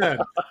I said.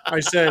 I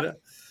said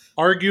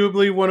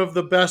arguably one of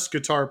the best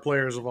guitar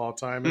players of all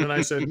time. And then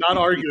I said, not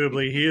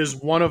arguably, he is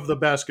one of the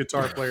best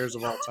guitar players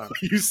of all time.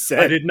 You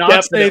said I did not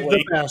definitely say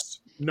the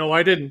best. No,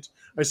 I didn't.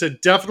 I said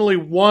definitely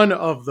one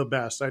of the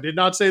best. I did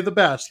not say the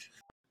best.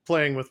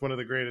 Playing with one of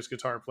the greatest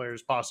guitar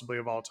players possibly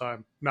of all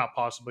time. Not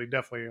possibly,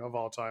 definitely of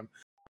all time.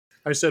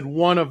 I said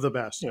one of the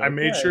best. Okay. I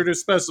made sure to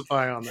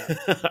specify on that.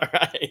 All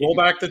right. Roll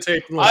back the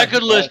tape. I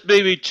could list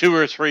maybe 2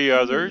 or 3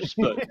 others,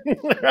 but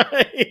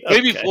right.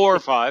 Maybe 4 or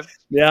 5.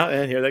 Yeah,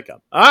 and here they come.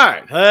 All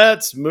right,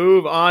 let's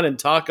move on and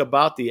talk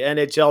about the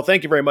NHL.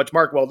 Thank you very much,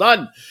 Mark. Well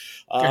done.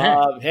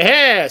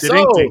 The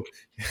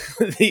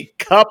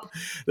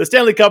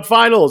Stanley Cup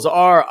Finals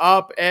are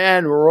up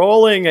and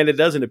rolling, and it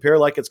doesn't appear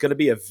like it's going to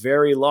be a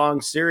very long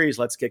series.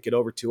 Let's kick it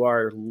over to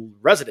our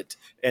resident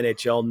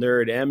NHL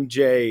nerd,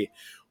 MJ.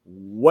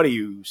 What are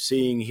you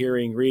seeing,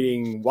 hearing,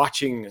 reading,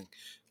 watching?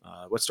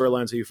 What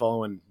storylines are you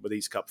following with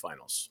these Cup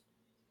Finals?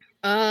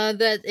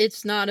 That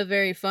it's not a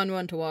very fun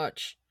one to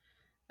watch.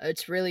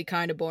 It's really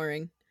kind of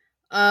boring.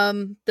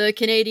 The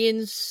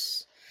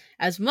Canadiens,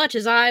 as much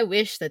as I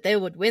wish that they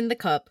would win the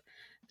Cup,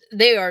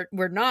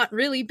 were not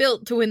really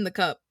built to win the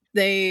Cup.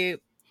 I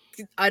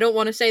don't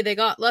want to say they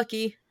got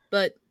lucky,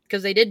 but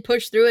because they did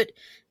push through it,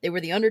 they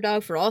were the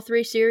underdog for all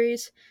 3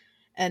 series.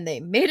 And they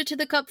made it to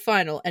the Cup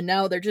final, and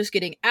now they're just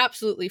getting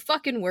absolutely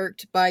fucking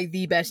worked by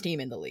the best team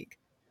in the league.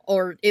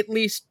 Or at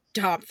least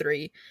top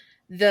 3.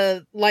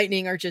 The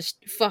Lightning are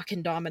just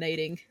fucking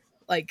dominating.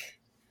 Like,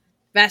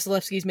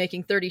 Vasilevsky's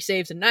making 30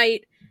 saves a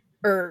night,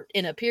 or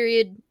in a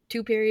period,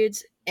 2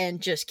 periods, and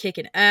just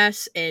kicking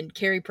ass, and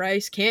Carey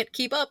Price can't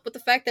keep up with the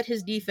fact that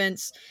his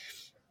defense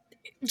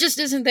just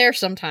isn't there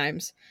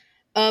sometimes.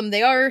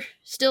 They are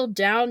still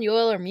down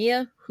Yoel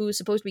Armia, who's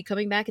supposed to be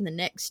coming back in the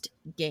next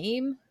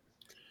game.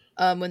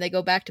 When they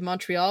go back to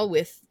Montreal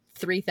with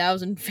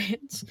 3,000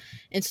 fans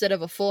instead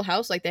of a full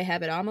house like they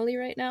have at Amalie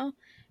right now.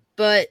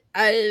 But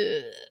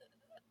I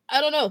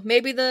don't know.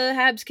 Maybe the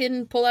Habs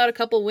can pull out a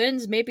couple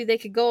wins. Maybe they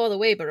could go all the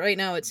way. But right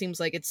now it seems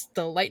like it's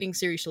the Lightning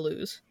series to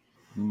lose.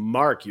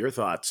 Mark, your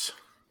thoughts?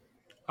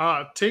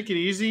 Take it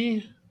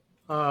easy,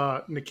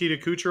 Nikita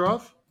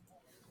Kucherov.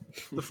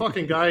 The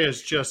fucking guy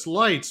is just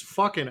lights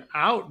fucking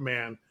out,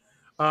 man.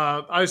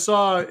 I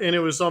saw, and it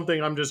was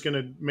something I'm just going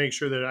to make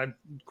sure that I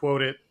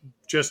quote it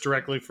just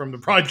directly from the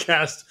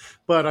broadcast,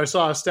 but I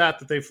saw a stat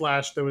that they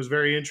flashed that was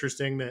very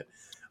interesting that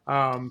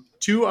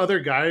two other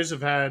guys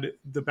have had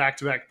the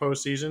back-to-back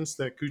postseasons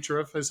that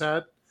Kucherov has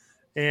had,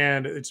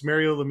 and it's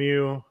Mario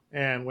Lemieux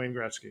and Wayne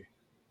Gretzky.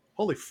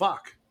 Holy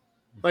fuck.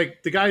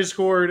 Like, the guy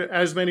scored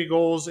as many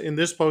goals in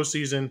this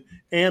postseason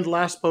and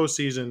last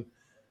postseason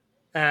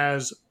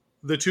as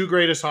the two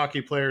greatest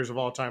hockey players of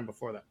all time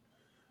before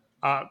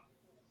that.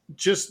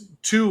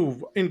 Just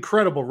two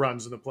incredible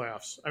runs in the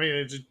playoffs. I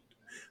mean,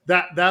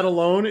 that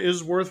alone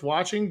is worth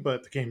watching,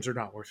 but the games are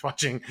not worth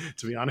watching,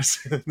 to be honest.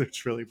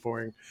 It's really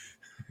boring.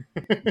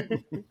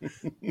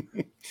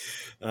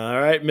 All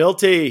right,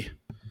 Milty,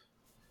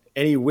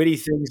 any witty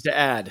things to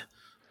add?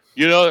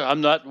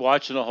 I'm not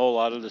watching a whole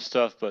lot of this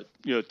stuff, but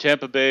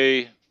Tampa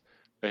Bay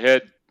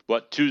ahead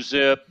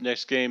 2-0.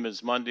 Next game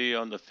is Monday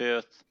on the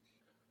 5th.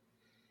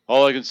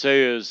 All I can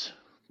say is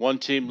one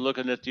team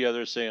looking at the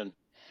other saying,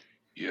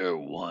 "You're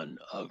one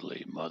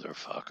ugly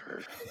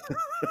motherfucker."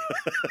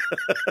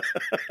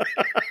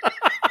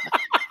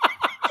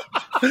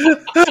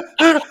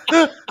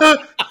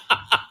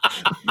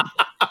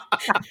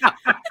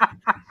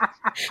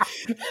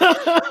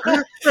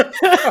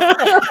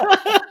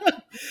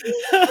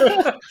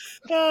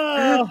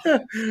 Oh,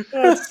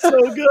 that's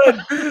so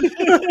good.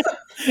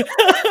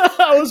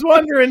 I was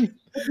wondering.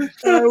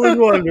 All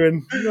right.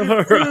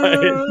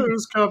 It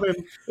was coming.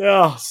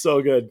 Oh,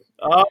 so good.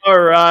 All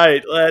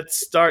right.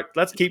 Let's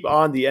keep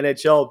on the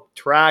NHL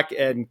track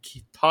and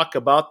talk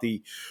about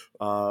the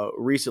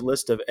recent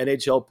list of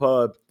NHL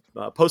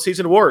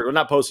postseason awards. Well,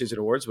 not postseason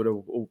awards, but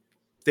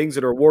things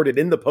that are awarded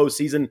in the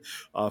postseason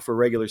for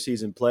regular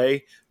season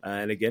play.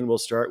 And again, we'll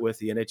start with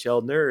the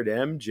NHL nerd,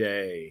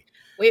 MJ.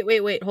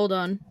 Wait. Hold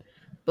on.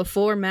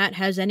 Before Matt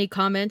has any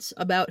comments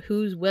about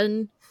who's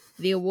won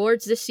the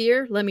awards this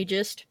year, let me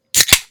just...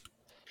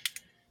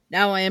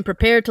 Now I am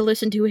prepared to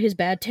listen to his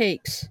bad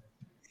takes.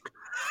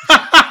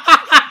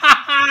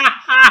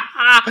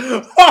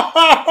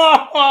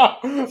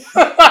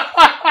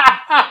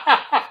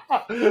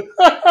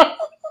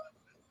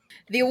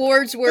 The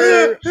awards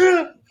were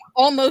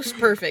almost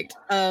perfect.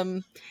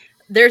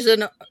 There's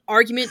an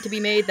argument to be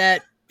made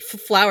that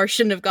Flower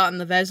shouldn't have gotten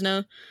the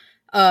Vezina.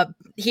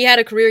 He had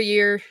a career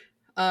year,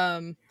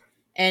 and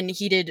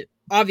he did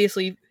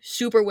obviously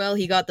super well.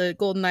 He got the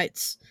Golden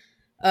Knights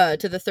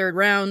to the third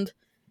round.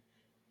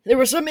 There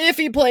was some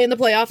iffy play in the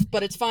playoffs,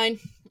 but it's fine.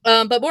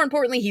 But more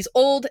importantly, he's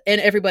old, and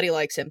everybody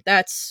likes him.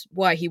 That's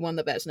why he won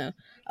the Vezina.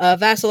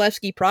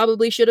 Vasilevsky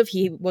probably should have.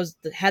 He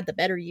had the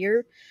better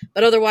year.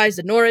 But otherwise,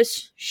 the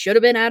Norris should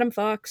have been Adam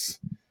Fox.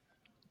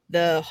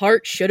 The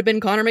Hart should have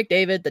been Connor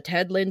McDavid. The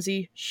Ted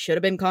Lindsay should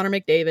have been Connor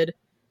McDavid.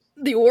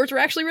 The awards were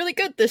actually really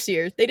good this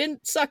year. They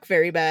didn't suck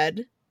very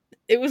bad.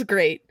 It was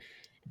great.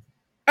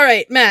 All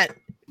right, Matt.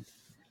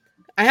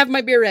 I have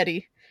my beer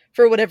ready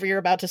for whatever you're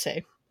about to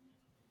say.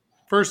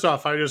 First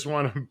off, I just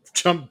want to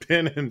jump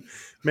in and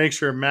make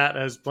sure Matt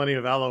has plenty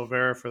of aloe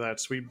vera for that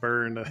sweet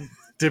burn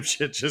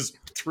dipshit just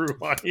threw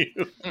on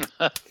you.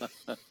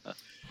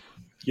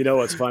 You know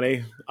what's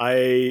funny?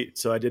 I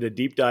did a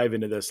deep dive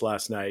into this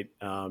last night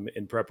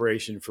in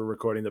preparation for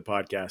recording the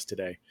podcast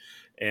today,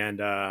 and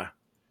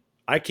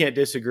I can't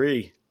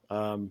disagree.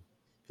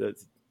 That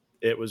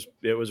it was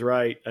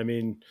right. I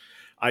mean,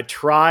 I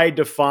tried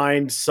to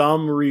find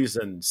some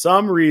reason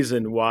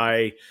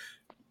why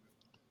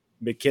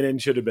McKinnon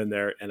should have been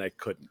there, and I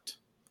couldn't.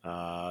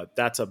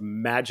 That's a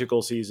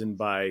magical season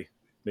by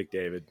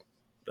McDavid.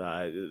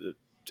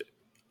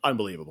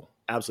 Unbelievable.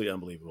 Absolutely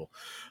unbelievable.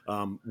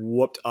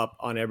 Whooped up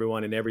on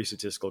everyone in every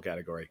statistical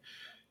category.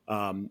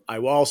 I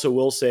also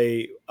will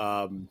say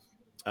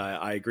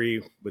I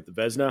agree with the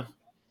Vezina.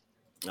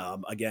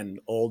 Again,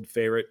 old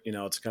favorite.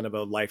 It's kind of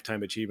a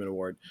lifetime achievement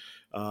award.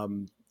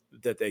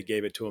 That they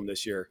gave it to him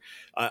this year.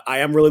 I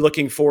am really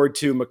looking forward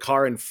to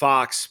Makar and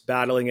Fox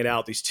battling it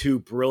out. These two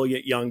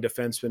brilliant young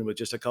defensemen with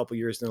just a couple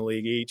years in the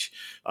league each.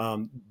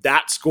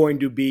 That's going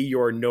to be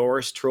your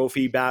Norris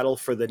Trophy battle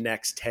for the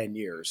next 10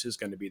 years is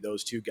going to be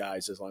those two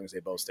guys as long as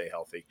they both stay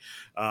healthy.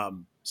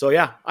 So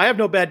yeah, I have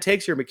no bad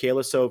takes here,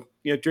 Michaela. So,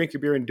 drink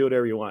your beer and do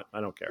whatever you want.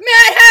 I don't care.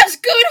 Matt has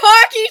good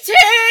hockey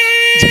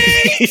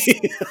takes!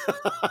 It's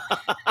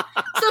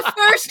the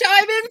first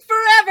time in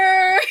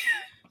forever!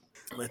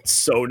 That's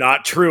so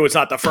not true. It's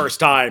not the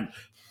first time.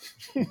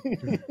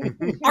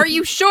 Are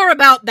you sure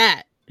about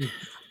that?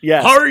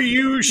 Yes. Are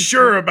you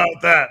sure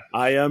about that?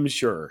 I am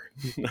sure.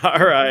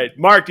 All right.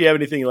 Mark, do you have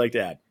anything you'd like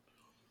to add?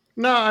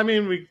 No, I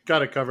mean, we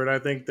got it covered. I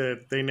think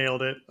that they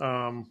nailed it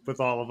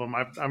with all of them.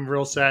 I'm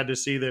real sad to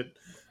see that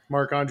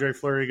Marc-Andre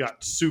Fleury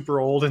got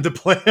super old in the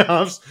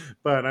playoffs,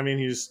 but I mean,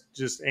 he's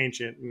just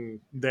ancient, and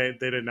they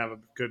didn't have a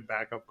good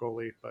backup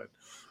goalie. But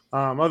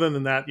other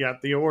than that, yeah,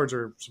 the awards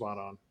are spot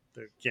on.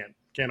 They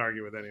can't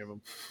argue with any of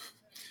them.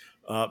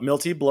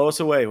 Milty, blow us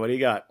away. What do you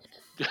got?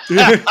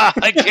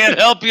 I can't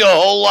help you a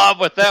whole lot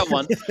with that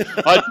one.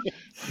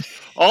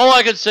 All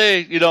I can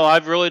say, I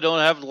really don't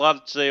have a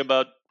lot to say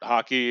about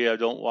hockey. I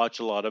don't watch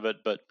a lot of it,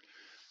 but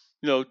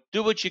do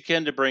what you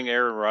can to bring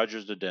Aaron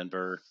Rodgers to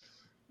Denver.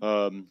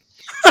 I'll bring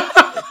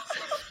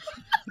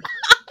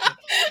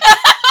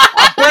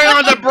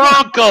on the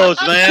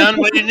Broncos, man.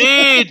 We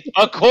need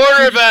a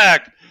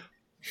quarterback.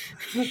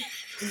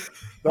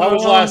 That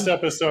was last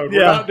episode.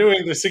 We're not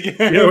doing this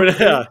again.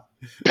 Yeah.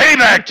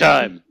 Payback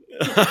time.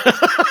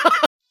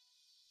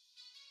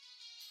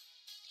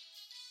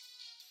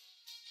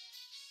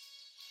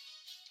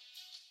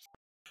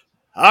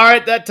 All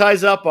right, that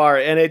ties up our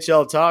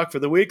NHL talk for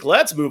the week.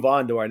 Let's move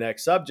on to our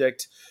next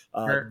subject.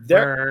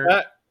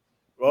 What?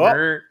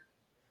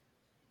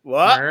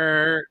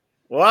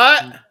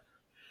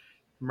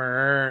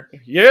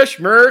 Yes,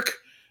 Merc.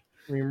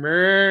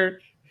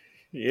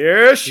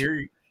 Yes.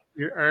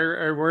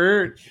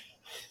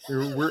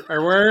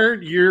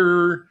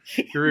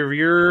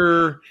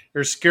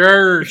 You're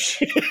scourge.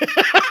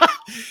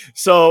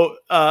 So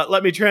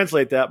let me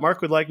translate that.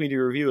 Mark would like me to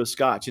review a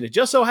scotch, and it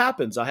just so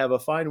happens I have a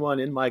fine one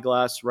in my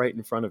glass right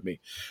in front of me.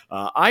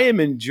 I am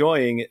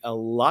enjoying a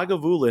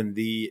Lagavulin,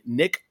 the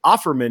Nick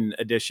Offerman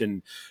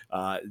edition.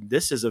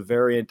 This is a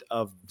variant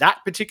of that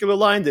particular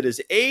line that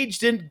is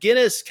aged in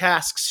Guinness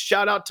casks.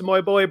 Shout out to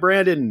my boy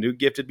Brandon, who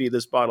gifted me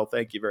this bottle.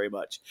 Thank you very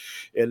much.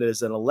 It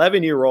is an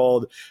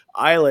 11-year-old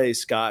Islay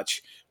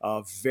Scotch.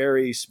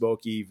 Very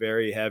smoky,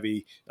 very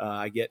heavy.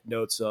 I get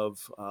notes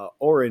of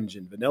orange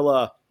and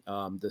vanilla.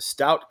 The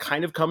stout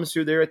kind of comes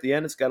through there at the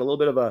end. It's got a little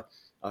bit of a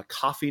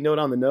coffee note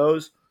on the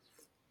nose.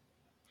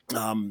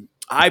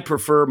 I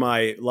prefer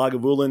my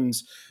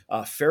Lagavulins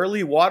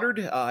fairly watered.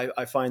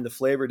 I find the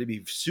flavor to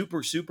be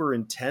super, super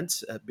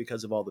intense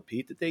because of all the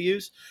peat that they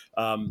use.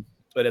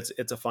 But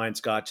it's a fine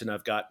scotch, and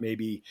I've got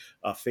maybe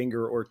a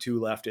finger or two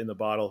left in the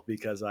bottle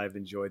because I've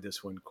enjoyed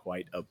this one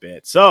quite a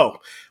bit. So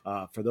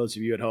for those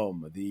of you at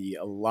home, the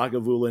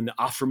Lagavulin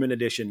Offerman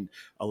Edition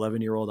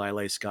 11-year-old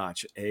Islay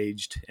Scotch,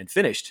 aged and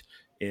finished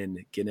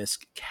in Guinness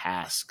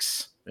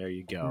casks. There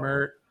you go.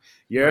 Merc.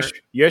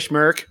 Yes,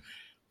 Merc.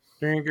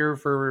 Thank you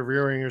for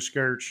reviewing your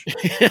scotch.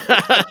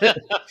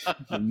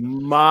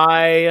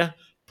 My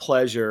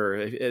pleasure.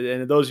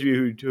 And those of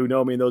you who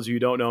know me and those of you who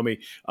don't know me,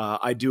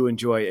 I do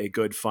enjoy a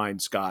good fine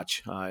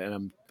scotch, and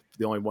I'm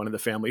the only one in the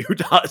family who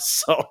does.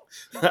 So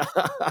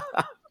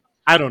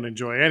I don't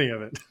enjoy any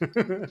of it.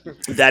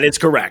 That is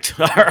correct.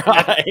 All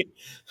right.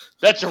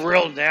 That's a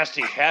real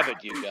nasty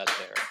habit you got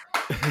there.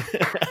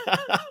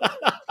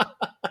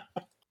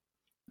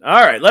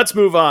 All right, let's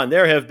move on.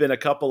 There have been a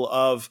couple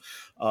of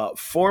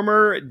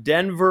former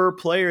Denver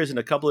players in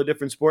a couple of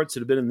different sports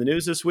that have been in the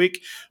news this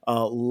week.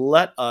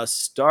 Let us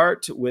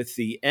start with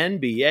the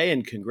NBA,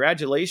 and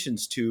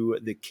congratulations to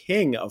the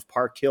king of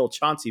Park Hill,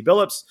 Chauncey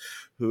Billups,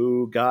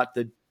 who got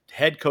the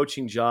head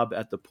coaching job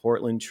at the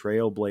Portland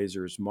Trail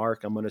Blazers.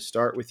 Mark, I'm going to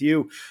start with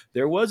you.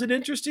 There was an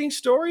interesting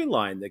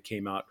storyline that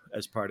came out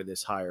as part of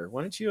this hire.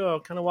 Why don't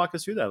you kind of walk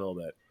us through that a little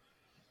bit?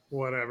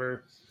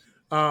 Whatever.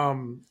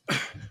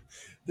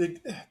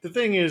 The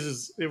thing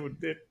is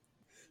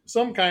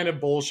some kind of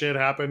bullshit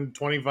happened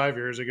 25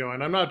 years ago,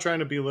 and I'm not trying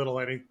to belittle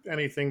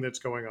anything that's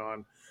going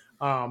on,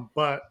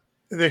 but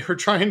they were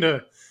trying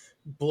to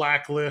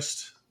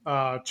blacklist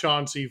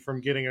Chauncey from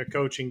getting a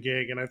coaching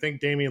gig, and I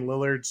think Damian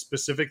Lillard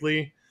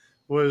specifically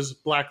was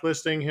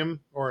blacklisting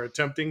him or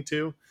attempting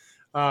to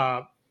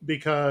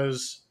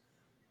because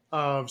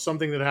of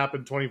something that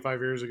happened 25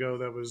 years ago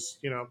that was,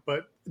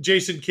 but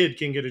Jason Kidd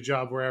can get a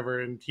job wherever,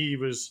 and he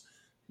was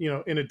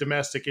in a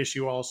domestic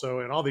issue also,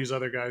 and all these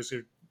other guys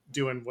are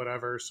doing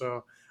whatever.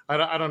 So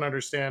I don't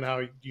understand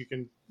how you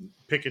can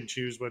pick and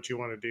choose what you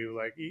want to do.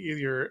 Like either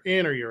you're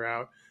in or you're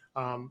out.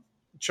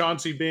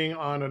 Chauncey being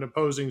on an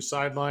opposing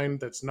sideline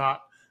that's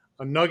not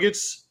a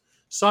Nuggets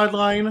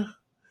sideline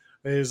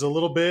is a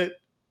little bit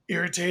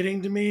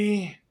irritating to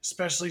me,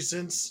 especially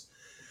since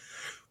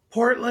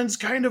Portland's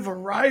kind of a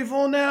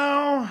rival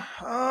now.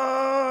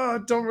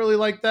 Don't really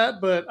like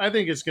that, but I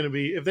think it's going to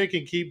be, if they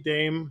can keep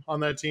Dame on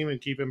that team and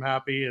keep him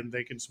happy and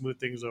they can smooth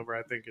things over,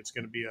 I think it's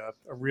going to be a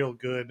real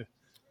good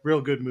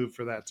move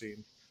for that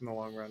team in the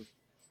long run.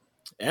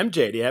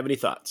 MJ, do you have any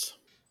thoughts?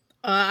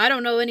 I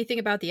don't know anything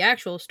about the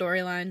actual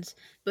storylines,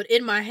 but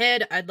in my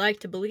head, I'd like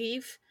to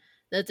believe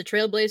that the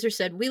Trailblazers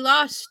said, we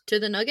lost to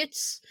the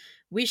Nuggets.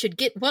 We should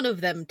get one of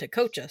them to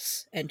coach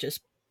us, and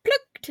just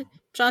plucked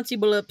Chauncey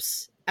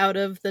Billups out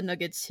of the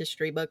Nuggets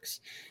history books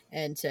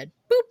and said,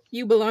 boop,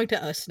 you belong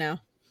to us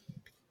now.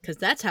 Because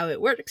that's how it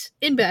works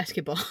in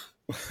basketball.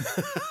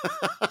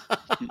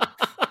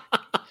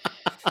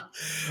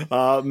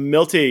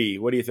 Milty,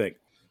 what do you think?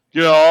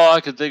 All I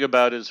can think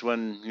about is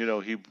when,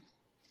 he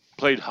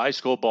played high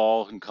school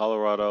ball in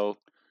Colorado,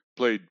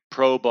 played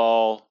pro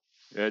ball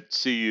at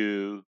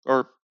CU,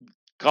 or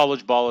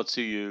college ball at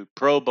CU,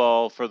 pro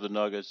ball for the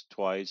Nuggets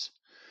twice.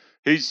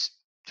 He's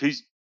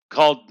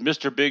called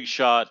Mr. Big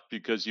Shot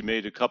because he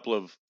made a couple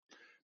of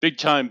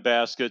big-time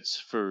baskets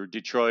for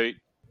Detroit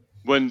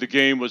when the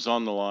game was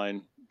on the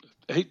line.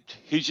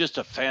 He's just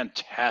a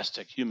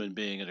fantastic human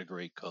being and a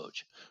great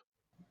coach.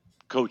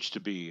 Coach to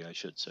be, I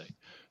should say.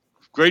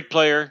 Great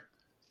player.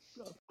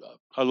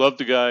 I love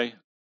the guy.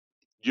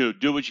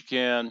 Do what you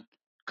can.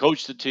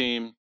 Coach the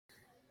team.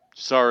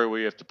 sorry,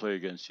 we have to play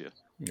against you.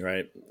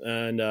 Right.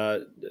 And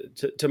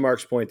to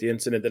Mark's point, the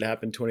incident that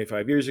happened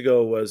 25 years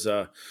ago was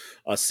a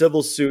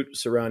civil suit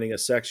surrounding a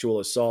sexual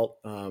assault.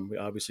 We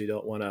obviously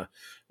don't want to,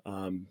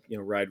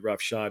 ride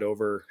roughshod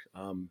over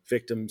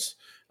victims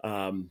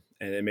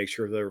and make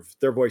sure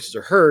their voices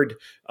are heard.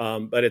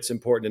 But it's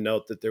important to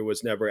note that there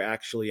was never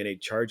actually any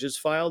charges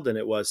filed, and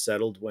it was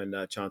settled when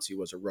Chauncey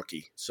was a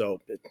rookie.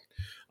 So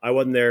I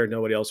wasn't there.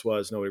 Nobody else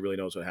was. Nobody really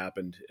knows what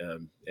happened.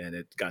 And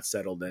it got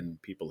settled,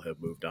 and people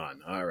have moved on.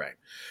 All right.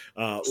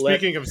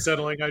 Speaking of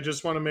settling, I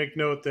just want to make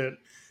note that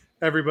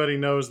everybody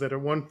knows that at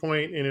one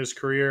point in his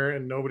career,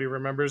 and nobody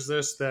remembers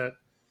this, that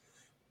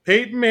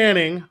Peyton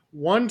Manning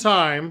one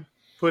time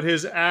put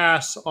his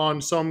ass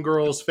on some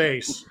girl's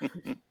face.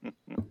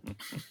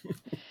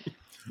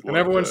 And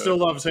everyone still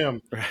loves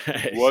him.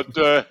 Right. What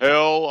the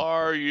hell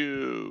are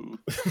you?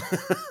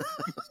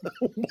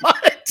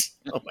 What?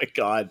 Oh my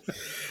God.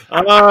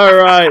 All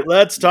right.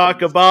 Let's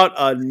talk about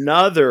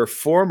another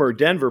former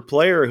Denver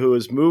player who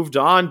has moved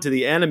on to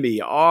the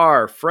enemy.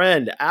 Our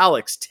friend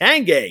Alex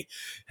Tanguay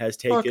has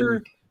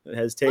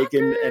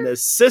taken an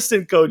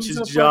assistant coach's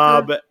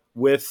job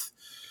with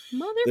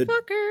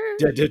Motherfucker.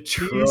 the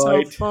Detroit. He's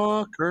a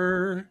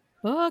fucker.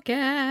 Fuck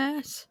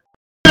ass.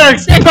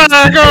 Next,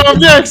 back up,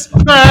 next,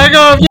 back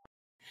up.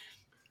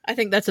 I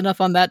think that's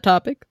enough on that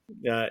topic.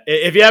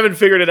 If you haven't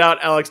figured it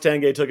out, Alex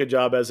Tanguay took a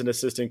job as an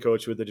assistant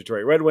coach with the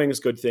Detroit Red Wings.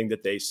 Good thing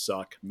that they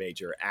suck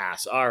major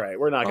ass. All right,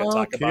 we're not going to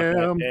talk about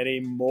that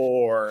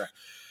anymore.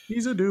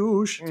 He's a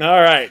douche. All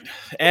right.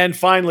 And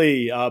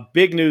finally,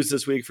 big news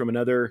this week from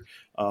another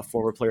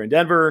former player in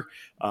Denver.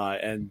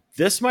 And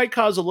this might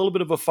cause a little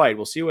bit of a fight.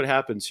 We'll see what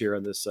happens here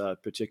on this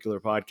particular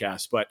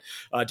podcast. But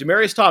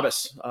Demaryius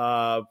Thomas,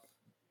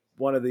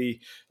 one of the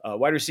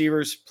wide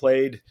receivers,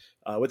 played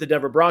with the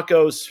Denver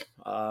Broncos,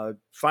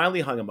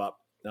 finally hung him up.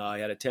 He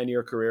had a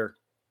 10-year career.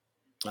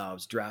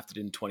 Was drafted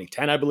in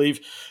 2010, I believe.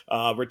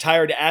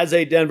 Retired as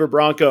a Denver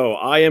Bronco.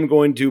 I am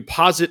going to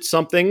posit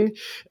something,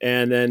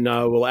 and then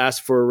we'll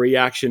ask for a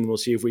reaction. We'll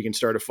see if we can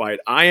start a fight.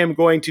 I am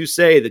going to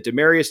say that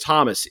Demaryius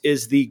Thomas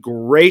is the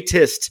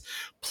greatest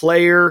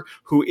player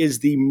who is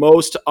the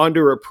most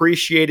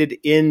underappreciated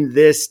in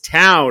this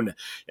town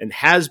and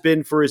has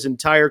been for his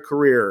entire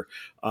career.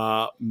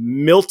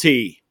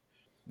 Milty,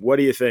 what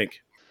do you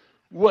think?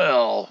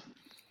 Well,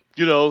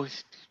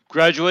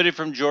 graduated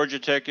from Georgia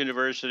Tech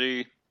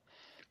University.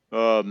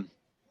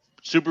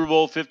 Super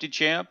Bowl 50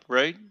 champ,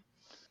 right?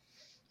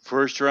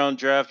 First round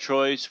draft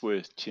choice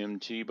with Tim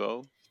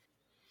Tebow.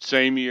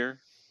 Same year.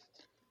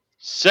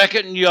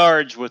 Second in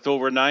yards with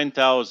over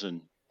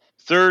 9,000.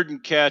 Third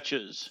in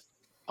catches.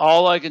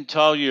 All I can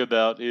tell you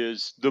about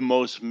is the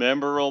most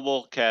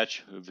memorable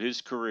catch of his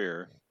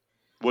career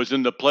was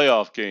in the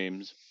playoff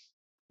games.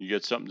 You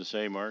got something to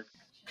say, Mark?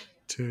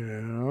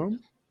 Tim.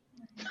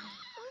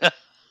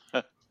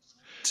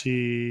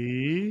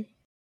 T.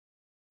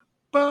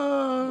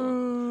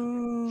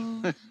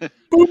 Boop.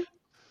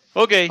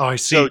 Okay. Oh, I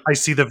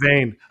see the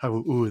vein.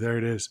 Oh, ooh, there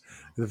it is.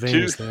 The vein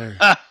is there.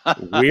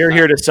 We're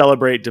here to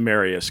celebrate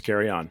Demaryius.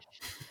 Carry on.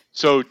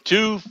 So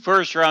 2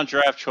 first-round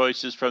draft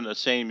choices from the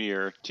same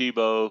year.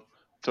 Tebow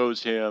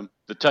throws him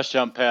the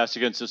touchdown pass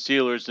against the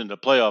Steelers in the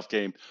playoff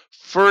game.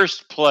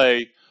 First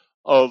play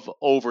of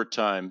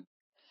overtime.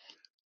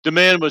 The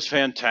man was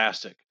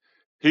fantastic.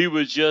 He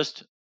was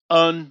just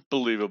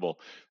unbelievable.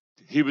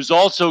 He was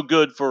also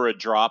good for a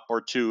drop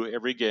or two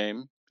every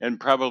game, and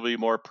probably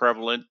more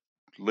prevalent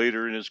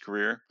later in his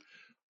career.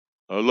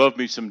 I love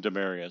me some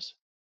Demaryius.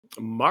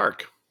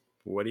 Mark,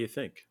 what do you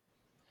think?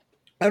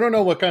 I don't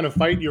know what kind of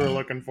fight you were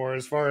looking for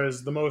as far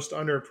as the most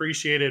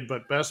underappreciated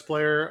but best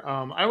player.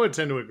 I would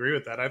tend to agree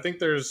with that. I think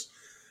there's,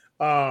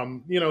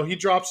 he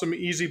dropped some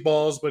easy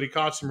balls, but he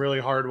caught some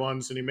really hard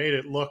ones, and he made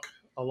it look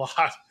a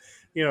lot.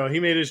 He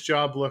made his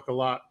job look a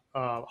lot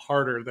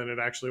harder than it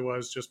actually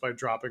was just by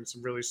dropping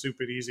some really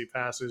stupid easy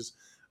passes.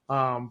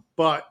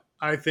 But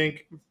I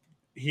think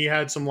he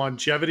had some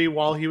longevity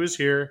while he was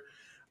here.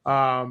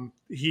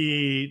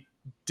 He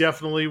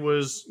definitely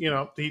was,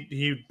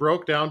 he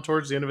broke down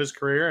towards the end of his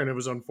career, and it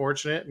was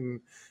unfortunate and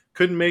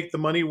couldn't make the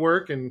money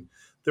work. And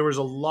there was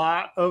a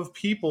lot of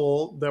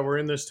people that were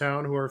in this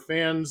town who are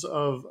fans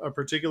of a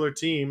particular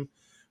team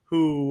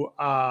who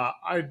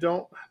I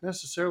don't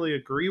necessarily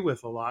agree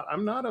with a lot.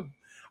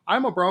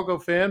 I'm a Bronco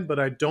fan, but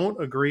I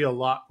don't agree a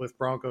lot with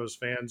Broncos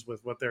fans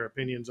with what their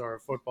opinions are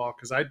of football,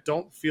 because I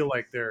don't feel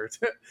like they're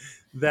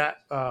that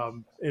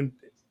and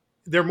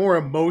they're more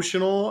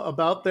emotional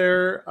about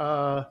their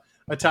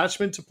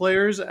attachment to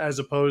players as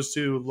opposed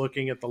to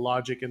looking at the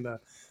logic and the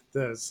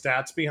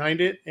stats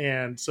behind it.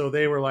 And so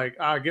they were like,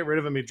 get rid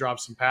of him. He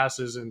dropped some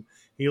passes and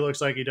he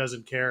looks like he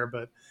doesn't care,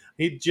 but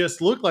he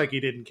just looked like he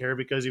didn't care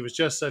because he was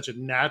just such a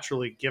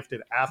naturally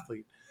gifted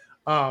athlete.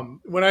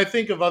 When I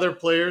think of other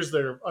players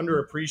that are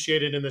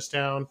underappreciated in this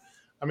town,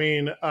 I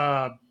mean,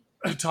 Todd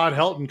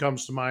Helton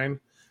comes to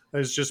mind.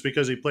 It's just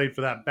because he played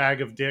for that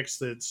bag of dicks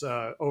that's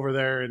over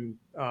there in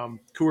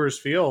Coors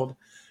Field.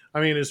 I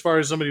mean, as far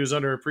as somebody who's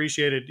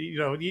underappreciated,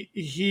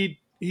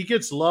 he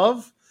gets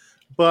love,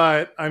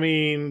 but I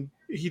mean,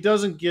 he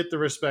doesn't get the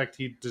respect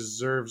he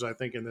deserves, I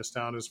think, in this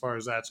town as far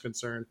as that's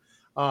concerned.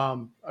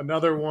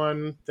 Another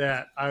one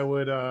that I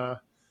would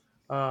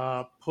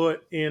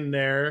put in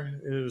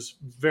there is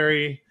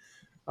very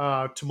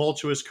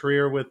tumultuous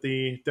career with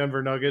the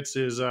Denver Nuggets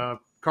is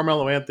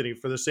Carmelo Anthony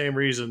for the same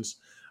reasons.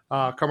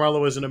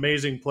 Carmelo was an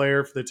amazing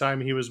player for the time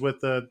he was with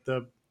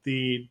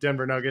the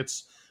Denver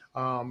Nuggets.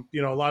 A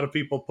lot of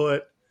people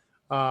put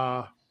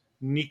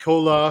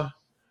Nikola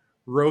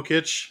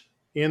Jokic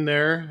in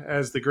there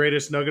as the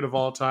greatest Nugget of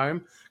all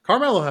time.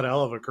 Carmelo had a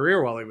hell of a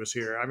career while he was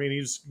here. I mean,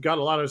 he's got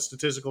a lot of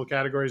statistical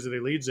categories that he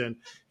leads in.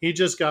 He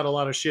just got a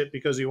lot of shit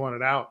because he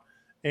wanted out.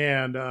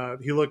 And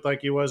he looked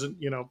like he wasn't,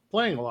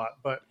 playing a lot,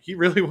 but he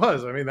really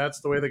was. I mean, that's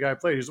the way the guy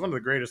played. He's one of the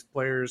greatest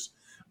players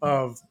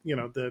of,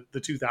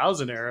 the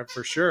 2000 era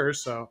for sure.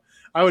 So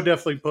I would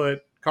definitely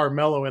put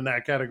Carmelo in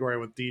that category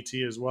with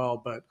DT as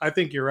well. But I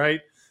think you're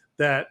right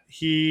that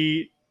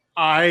the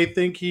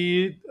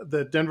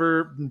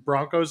Denver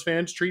Broncos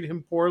fans treat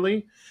him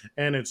poorly,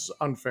 and it's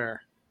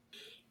unfair.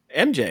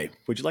 MJ,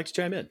 would you like to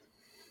chime in?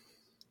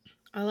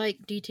 I like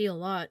DT a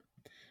lot.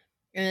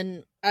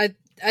 And I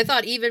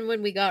thought even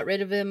when we got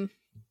rid of him,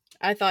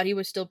 I thought he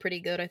was still pretty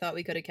good. I thought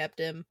we could have kept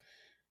him.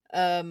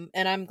 And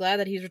I'm glad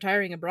that he's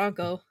retiring a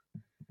Bronco.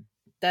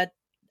 That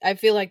I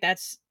feel like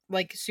that's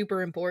like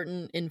super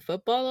important in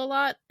football a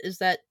lot, is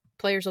that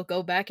players will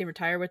go back and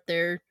retire with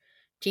their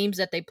teams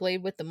that they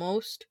played with the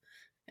most.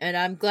 And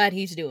I'm glad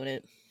he's doing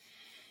it.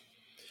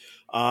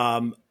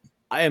 I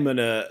don't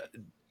know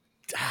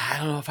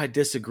if I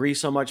disagree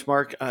so much,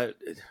 Mark.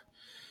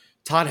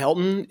 Todd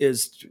Helton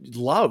is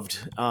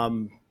loved.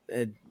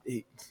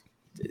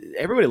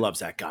 Everybody loves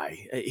that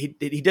guy. He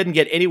didn't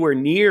get anywhere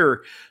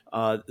near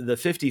the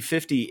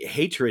 50-50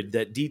 hatred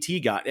that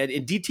DT got. And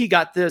DT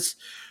got this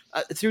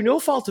through no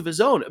fault of his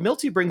own.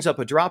 Milty brings up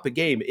a drop a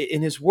game.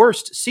 In his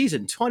worst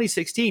season,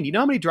 2016, you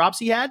know how many drops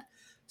he had?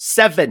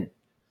 7.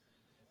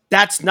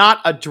 That's not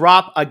a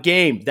drop a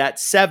game.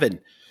 That's 7.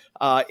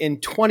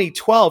 In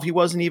 2012, he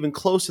wasn't even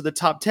close to the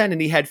top 10,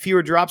 and he had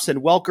fewer drops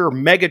than Welker,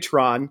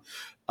 Megatron,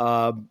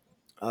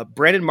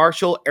 Brandon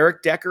Marshall,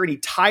 Eric Decker, and he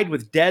tied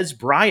with Dez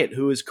Bryant,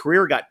 who his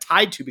career got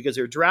tied to because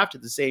they were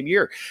drafted the same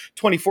year.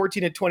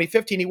 2014 and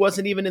 2015, he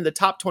wasn't even in the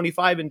top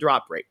 25 in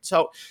drop rate.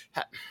 So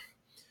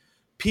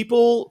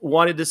people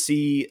wanted to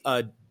see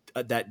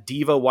that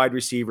diva wide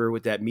receiver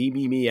with that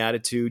me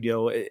attitude,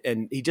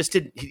 and he just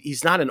didn't.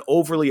 He's not an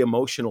overly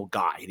emotional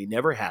guy, and he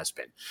never has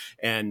been.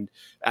 And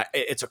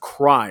it's a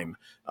crime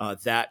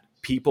that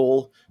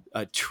people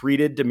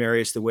treated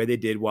Demaryius the way they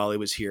did while he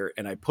was here.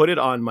 And I put it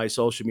on my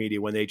social media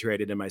when they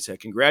traded him. I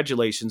said,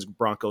 "Congratulations,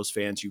 Broncos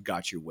fans, you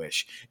got your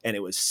wish." And it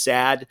was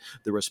sad,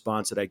 the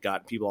response that I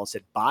got. People all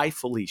said, "Bye,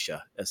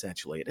 Felicia,"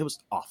 essentially. And it was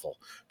awful,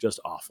 just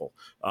awful.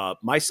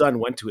 My son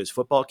went to his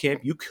football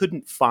camp. You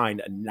couldn't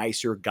find a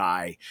nicer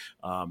guy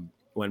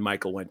when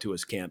Michael went to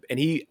his camp. And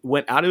he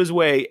went out of his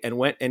way and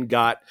went and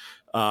got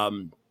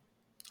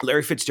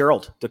Larry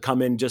Fitzgerald to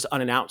come in just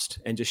unannounced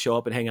and just show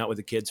up and hang out with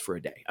the kids for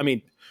a day. I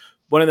mean,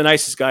 one of the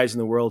nicest guys in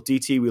the world.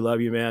 DT, we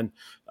love you, man.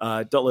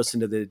 Don't listen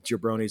to the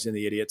jabronis and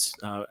the idiots.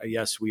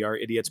 Yes, we are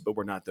idiots, but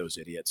we're not those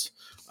idiots.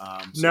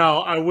 No,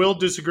 I will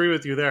disagree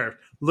with you there.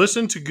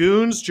 Listen to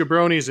goons,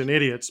 jabronis, and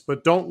idiots,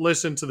 but don't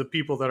listen to the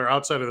people that are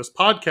outside of this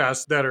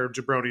podcast that are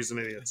jabronis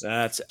and idiots.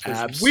 That's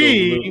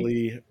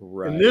absolutely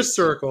right. In this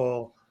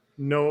circle,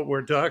 know what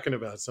we're talking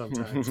about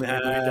sometimes.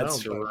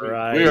 That's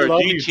right. We are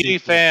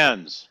DT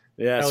fans.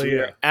 Yes, we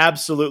are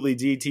absolutely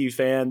DT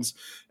fans,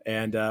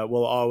 and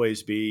we'll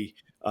always be.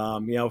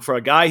 For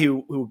a guy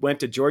who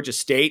went to Georgia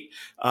State,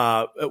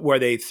 where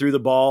they threw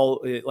the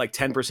ball like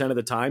 10% of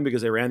the time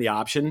because they ran the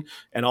option,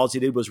 and all he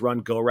did was run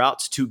go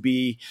routes, to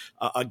be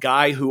a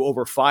guy who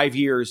over 5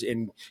 years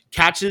in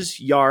catches,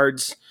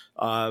 yards,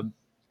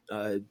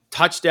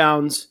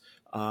 touchdowns,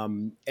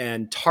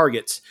 and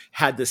targets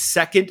had the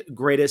second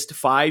greatest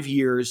 5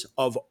 years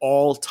of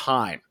all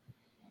time.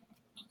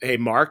 Hey,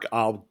 Mark,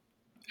 I'll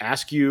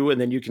ask you, and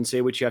then you can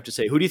say what you have to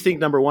say. Who do you think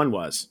number one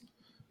was?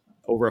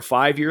 Over a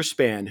 5-year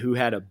span, who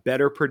had a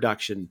better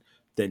production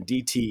than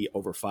DT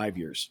over 5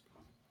 years?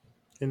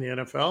 In the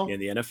NFL? In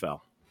the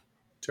NFL.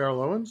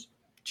 Terrell Owens?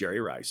 Jerry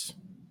Rice.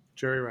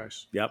 Jerry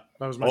Rice. Yep.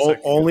 That was my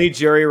second. Only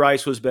Jerry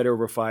Rice was better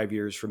over 5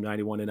 years, from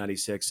 91 to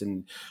 96,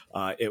 and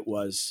it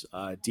was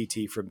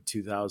DT from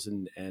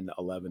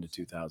 2011 to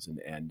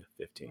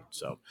 2015.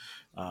 So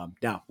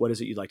now, what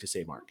is it you'd like to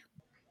say, Mark?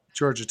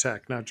 Georgia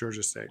Tech, not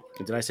Georgia State.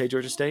 Did I say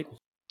Georgia State?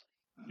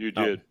 You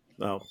did.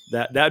 Oh,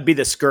 that'd be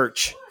the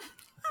Scourge.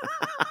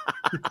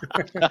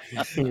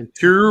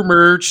 Two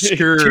merch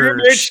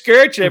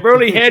skirts. I've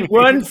only had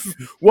one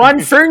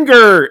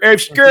finger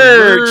of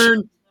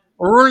skirts.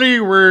 Only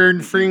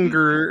one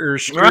finger or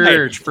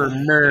scourge for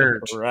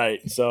merch.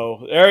 Right.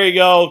 So there you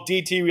go.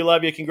 DT, we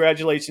love you.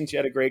 Congratulations. You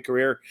had a great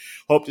career.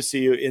 Hope to see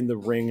you in the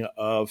Ring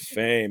of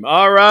Fame.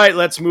 All right,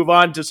 let's move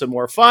on to some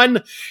more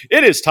fun.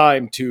 It is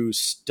time to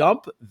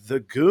stump the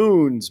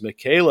goons.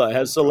 Michaela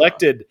has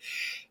selected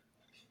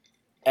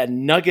a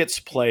Nuggets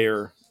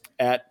player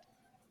at,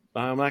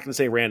 I'm not going to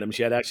say random.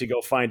 She had to actually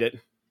go find it.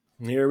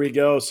 Here we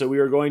go. So we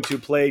are going to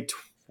play.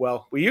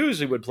 We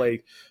usually would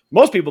play.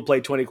 Most people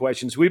play 20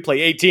 questions. We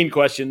play 18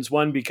 questions.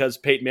 One because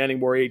Peyton Manning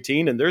wore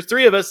 18, and there's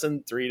 3 of us,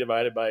 and 3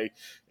 divided by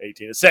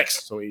 18 is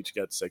 6. So we each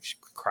got 6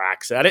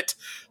 cracks at it.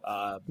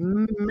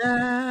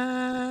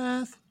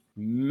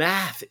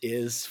 Math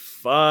is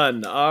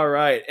fun. All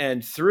right.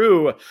 And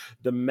through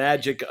the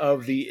magic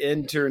of the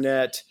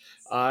internet,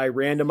 I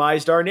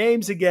randomized our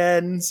names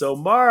again. So,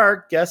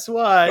 Mark, guess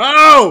what?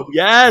 Oh!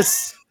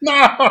 Yes. No!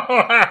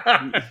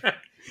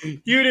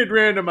 You did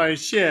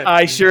randomize shit.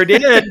 I sure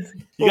did.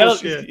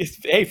 Bullshit.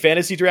 Hey,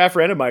 fantasy draft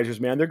randomizers,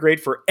 man. They're great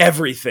for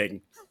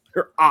everything.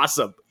 They're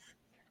awesome.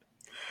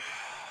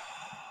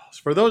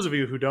 For those of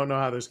you who don't know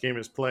how this game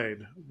is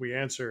played, we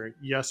answer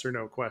yes or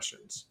no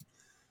questions.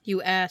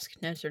 You ask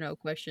yes or no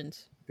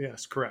questions.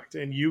 Yes, correct.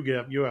 And you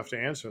have to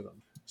answer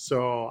them.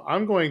 So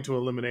I'm going to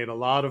eliminate a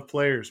lot of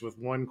players with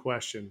one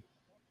question.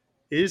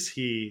 Is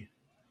he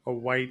a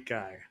white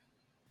guy?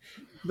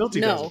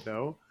 Milty doesn't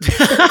know.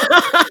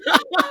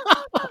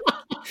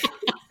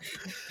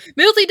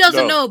 Milty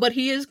doesn't know, but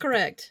he is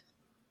correct.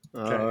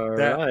 Okay, all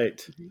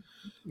right.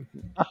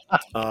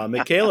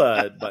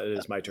 Michaela, it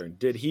is my turn.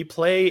 Did he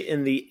play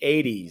in the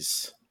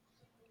 80s?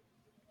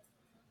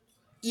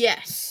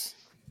 Yes.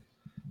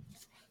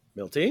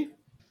 Milty?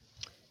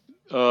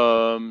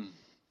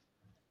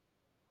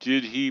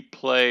 Did he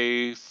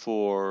play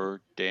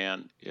for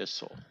Dan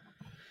Issel?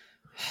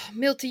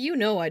 Milty, you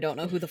know I don't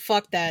know who the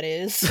fuck that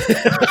is.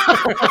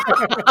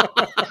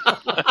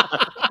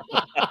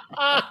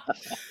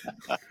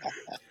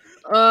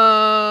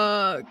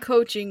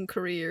 Coaching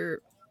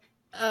career.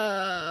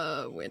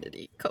 When did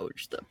he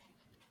coach them?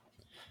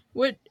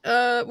 When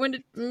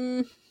did?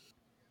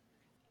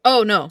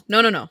 Oh no!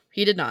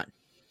 He did not.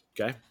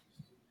 Okay.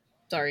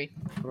 Sorry,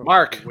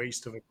 Mark.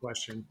 Waste of a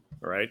question.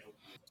 All right.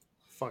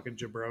 Fucking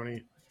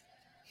jabroni.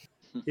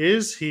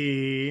 Is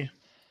he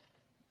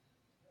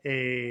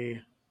a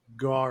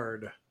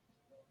guard?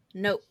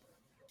 Nope.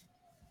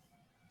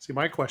 See,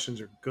 my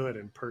questions are good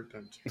and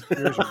pertinent.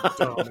 Yours are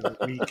dumb and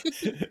weak.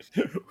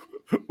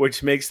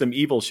 Which makes them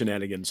evil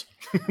shenanigans.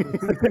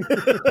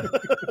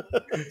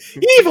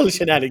 Evil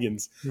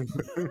shenanigans.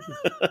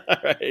 All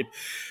right.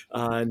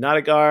 Not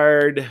a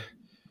guard.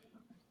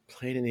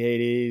 Played in the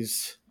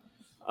 80s.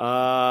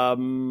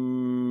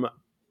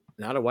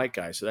 Not a white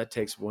guy. So that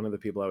takes one of the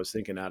people I was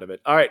thinking out of it.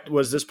 All right.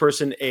 Was this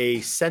person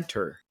a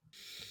center?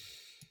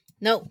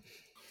 No.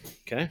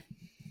 Okay.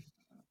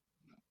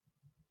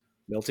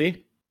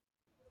 Milty?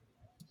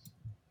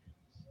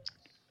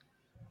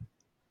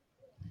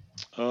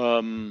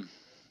 Well,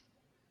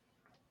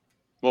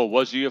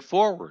 was he a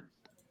forward?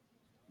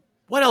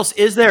 What else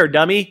is there,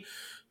 dummy?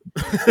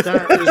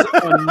 That is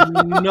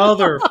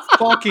another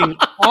fucking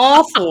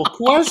awful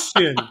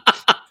question.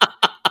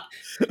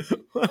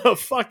 What a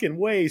fucking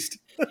waste.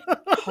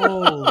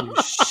 Holy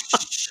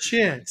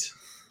shit.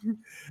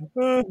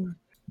 All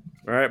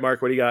right,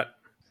 Mark, what do you got?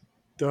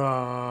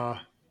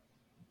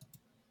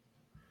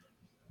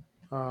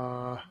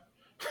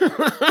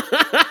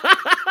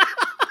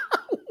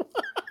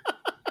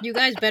 You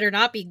guys better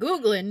not be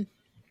Googling.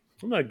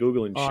 I'm not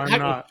Googling shit. I'm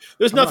not.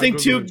 There's I'm not nothing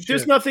to. Googling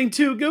There's shit. nothing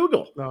to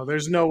Google. No,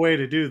 there's no way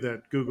to do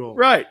that. Google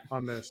Right.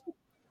 on this.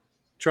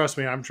 Trust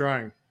me, I'm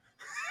trying.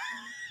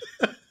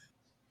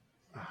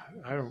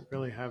 I don't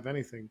really have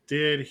anything.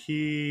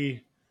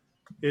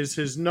 Is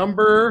his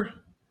number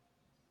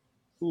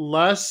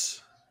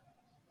less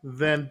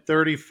than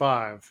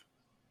 35?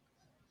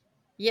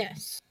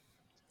 Yes.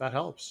 That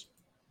helps.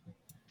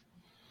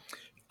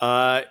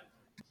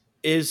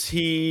 Is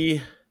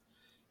he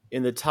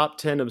in the top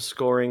 10 of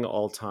scoring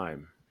all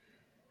time?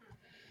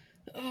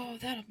 Oh,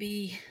 that'll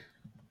be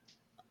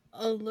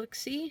a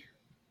look-see.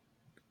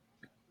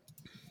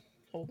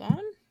 Hold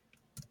on.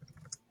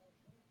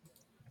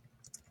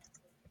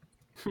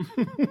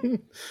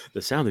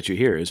 The sound that you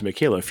hear is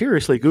Michaela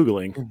furiously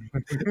Googling.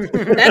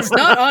 That's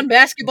not on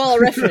Basketball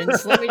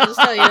Reference. Let me just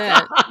tell you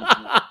that.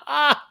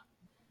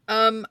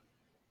 I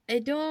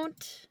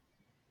don't.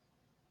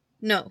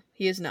 No,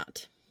 he is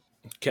not.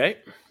 Okay,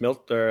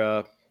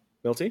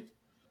 Milty.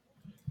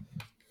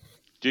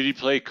 Did he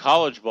play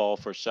college ball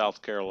for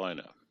South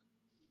Carolina?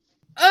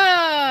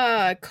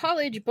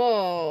 College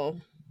ball.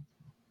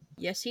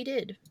 Yes, he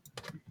did.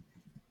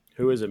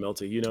 Who is it,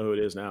 Milty? You know who it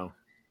is now.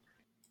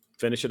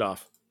 Finish it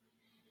off.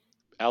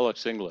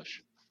 Alex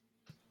English.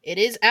 It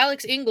is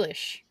Alex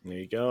English. There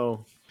you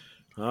go.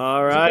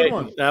 All right.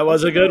 That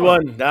was That's a good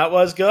one. That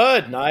was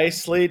good.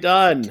 Nicely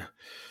done.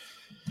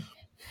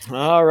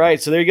 All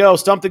right. So there you go.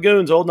 Stump the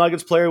Goons. Old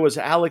Nuggets player was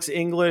Alex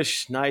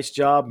English. Nice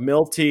job.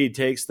 Milty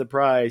takes the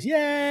prize.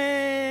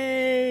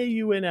 Yay.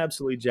 You win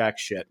absolutely jack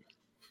shit.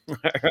 All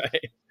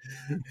right.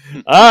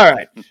 All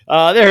right.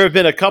 There have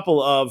been a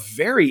couple of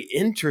very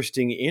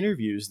interesting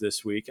interviews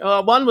this week.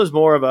 One was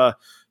more of a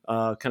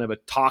kind of a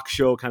talk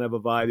show kind of a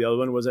vibe. The other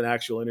one was an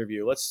actual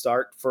interview. Let's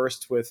start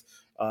first with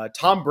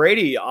Tom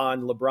Brady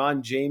on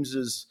LeBron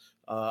James's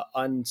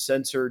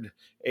uncensored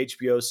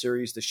HBO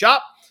series, The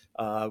Shop.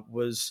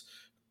 Was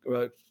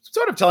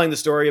sort of telling the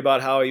story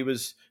about how he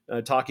was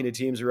talking to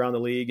teams around the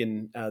league,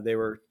 and they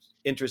were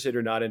interested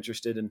or not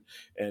interested.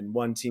 And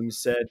one team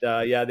said,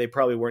 yeah, they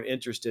probably weren't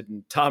interested.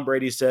 And Tom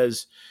Brady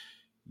says,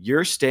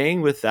 "You're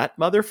staying with that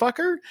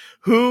motherfucker?"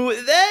 Who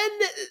then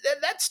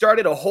that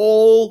started a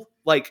whole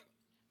like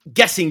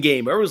guessing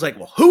game. Everyone was like,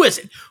 well, who is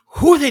it?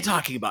 Who are they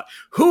talking about?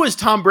 Who is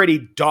Tom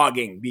Brady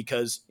dogging?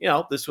 Because,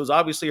 this was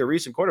obviously a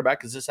recent quarterback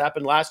because this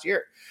happened last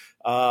year.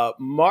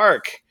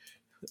 Mark,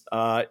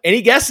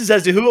 any guesses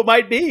as to who it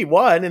might be?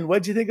 One, and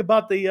what did you think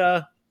about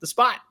the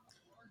spot?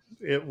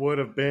 It would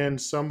have been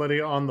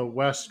somebody on the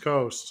West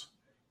Coast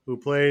who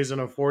plays in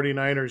a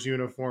 49ers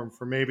uniform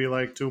for maybe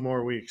like 2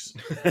 more weeks.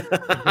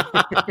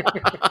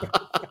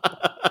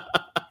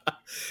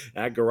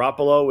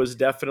 Garoppolo was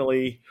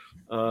definitely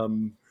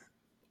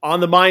on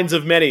the minds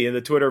of many in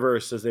the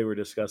Twitterverse as they were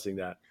discussing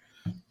that.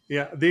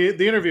 Yeah,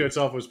 the interview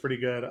itself was pretty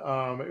good.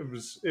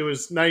 It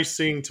was nice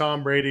seeing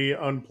Tom Brady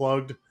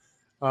unplugged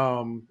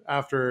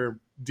after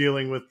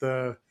dealing with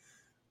the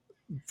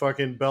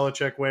fucking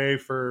Belichick way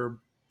for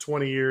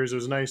 20 years. It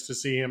was nice to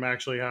see him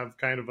actually have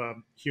kind of a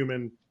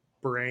human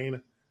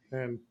brain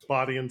and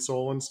body and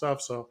soul and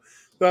stuff. So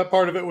that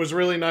part of it was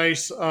really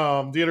nice.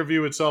 The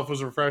interview itself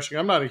was refreshing.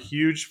 I'm not a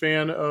huge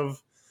fan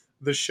of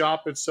the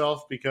shop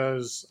itself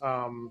because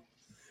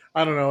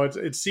I don't know.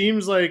 It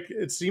seems a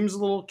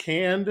little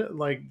canned.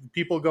 Like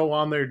people go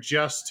on there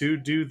just to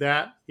do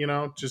that,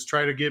 just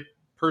try to get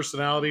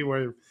personality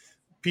where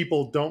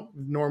people don't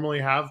normally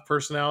have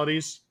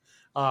personalities.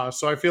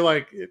 So I feel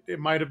like it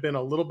might have been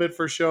a little bit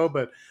for show,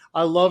 but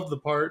I loved the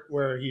part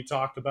where he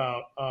talked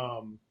about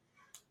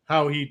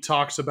how he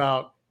talks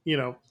about,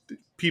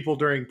 people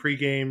during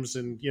pre-games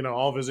and,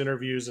 all of his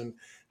interviews and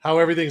how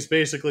everything's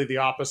basically the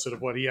opposite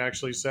of what he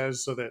actually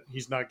says so that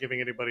he's not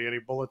giving anybody any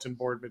bulletin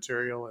board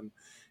material. And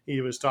he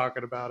was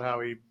talking about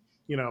how he,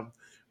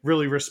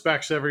 really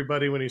respects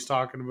everybody when he's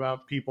talking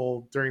about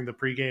people during the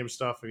pregame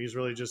stuff. And he's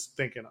really just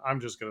thinking, I'm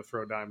just going to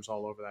throw dimes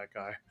all over that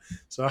guy.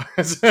 So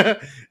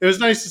it was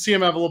nice to see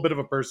him have a little bit of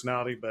a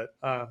personality, but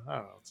I don't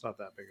know. It's not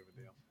that big of a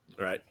deal.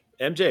 All right.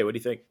 MJ, what do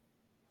you think?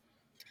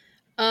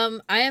 I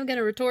am going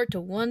to retort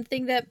to one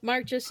thing that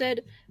Mark just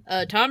said.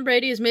 Tom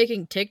Brady is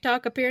making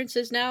TikTok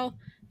appearances now.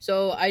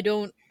 So I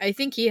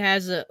think he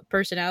has a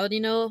personality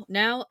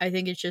now. I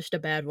think it's just a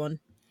bad one.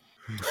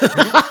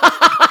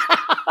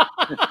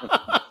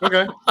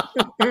 Okay.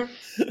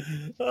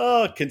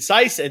 Oh,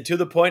 concise and to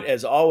the point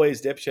as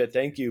always, dipshit.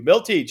 Thank you.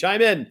 Milty,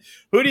 chime in.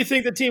 Who do you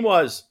think the team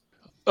was?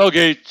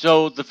 Okay,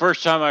 so the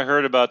first time I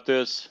heard about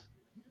this,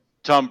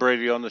 Tom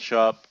Brady on the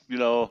shop, I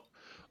don't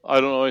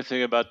know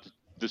anything about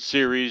the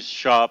series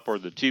Shop or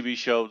the TV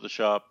show The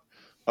Shop.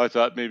 I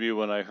thought maybe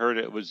when I heard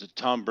it was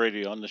Tom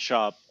Brady on the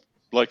shop,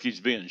 like he's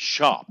being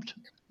shopped,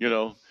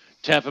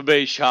 Tampa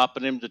Bay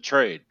shopping him to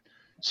trade.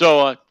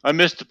 So I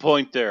missed the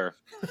point there.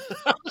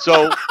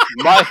 So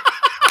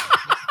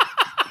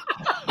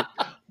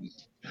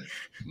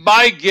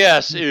my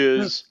guess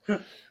is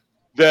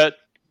that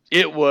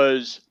it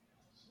was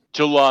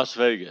to Las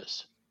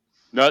Vegas,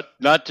 not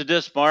to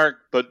this Mark,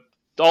 but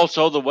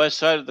also the west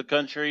side of the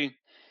country.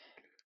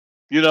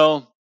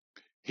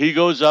 He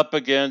goes up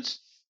against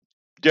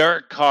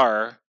Derek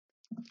Carr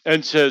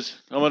and says,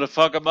 I'm going to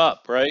fuck him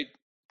up, right?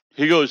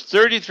 He goes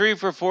 33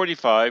 for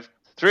 45,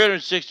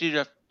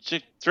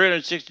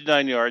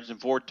 369 yards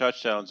and 4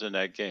 touchdowns in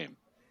that game.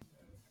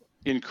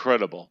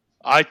 Incredible.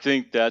 I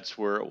think that's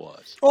where it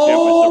was.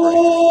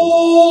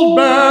 Old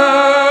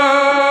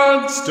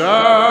man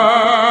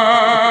stats.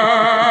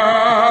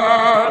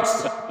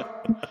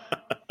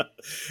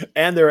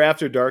 And they're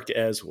after dark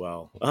as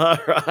well. All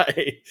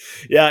right.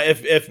 Yeah,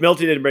 if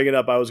Milty didn't bring it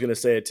up, I was going to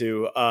say it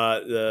too.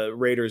 The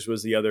Raiders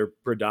was the other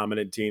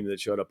predominant team that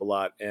showed up a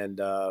lot.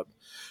 And I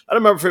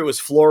don't remember if it was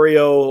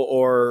Florio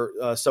or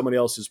someone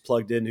else who's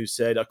plugged in who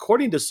said,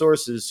 according to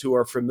sources who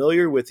are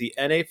familiar with the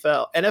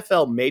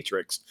NFL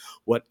Matrix,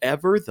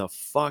 whatever the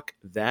fuck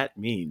that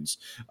means,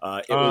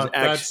 it was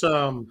actually...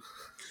 That's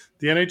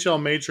the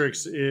NHL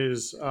Matrix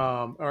is,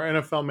 our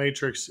NFL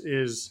Matrix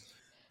is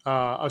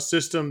a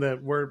system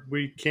that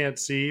we can't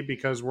see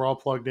because we're all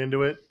plugged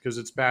into it because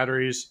it's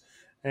batteries,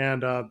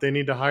 and they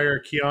need to hire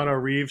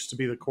Keanu Reeves to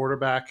be the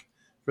quarterback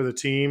for the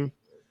team,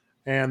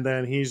 and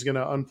then he's going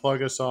to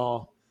unplug us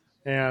all,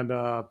 and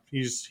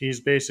he's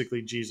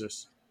basically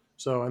Jesus.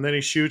 So, and then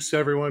he shoots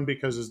everyone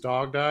because his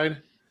dog died,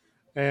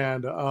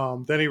 and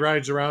then he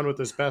rides around with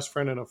his best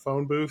friend in a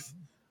phone booth,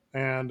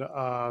 and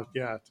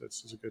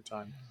it's a good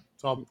time.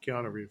 It's all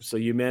Keanu Reeves. So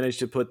you managed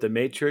to put The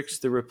Matrix,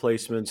 The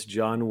Replacements,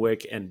 John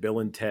Wick, and Bill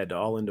and Ted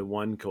all into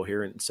one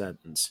coherent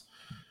sentence.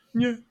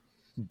 Yeah.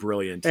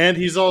 Brilliant. And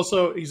he's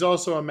also a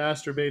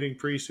masturbating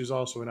priest who's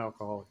also an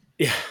alcoholic.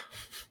 Yeah.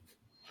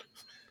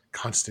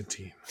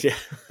 Constantine. Yeah.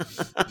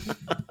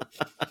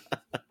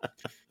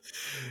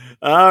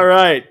 All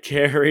right,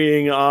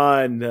 carrying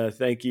on.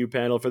 Thank you,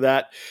 panel, for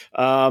that.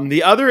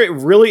 The other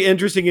really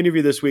interesting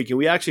interview this week, and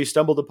we actually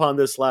stumbled upon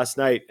this last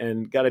night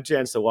and got a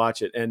chance to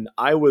watch it, and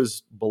I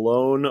was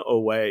blown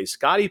away.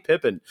 Scottie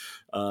Pippen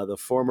the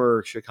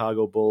former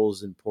Chicago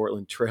Bulls and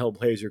Portland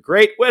Trailblazer.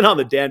 Great win on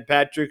the Dan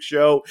Patrick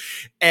Show,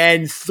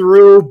 and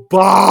threw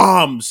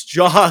bombs,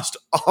 just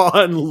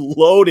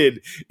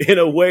unloaded in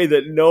a way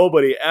that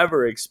nobody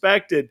ever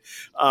expected.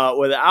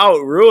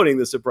 Without ruining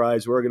the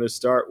surprise, we're going to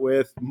start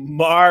with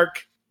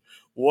Mark.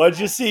 What'd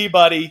you see,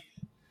 buddy?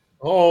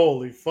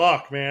 Holy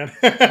fuck, man!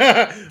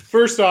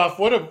 First off,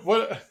 what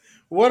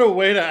a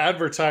way to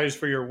advertise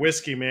for your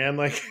whiskey, man!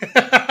 Like he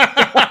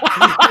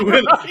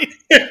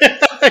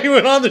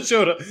went on the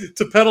show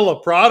to peddle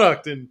a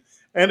product and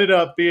ended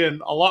up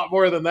being a lot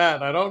more than that.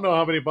 And I don't know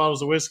how many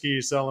bottles of whiskey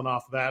he's selling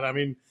off of that. I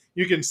mean,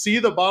 you can see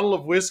the bottle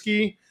of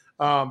whiskey.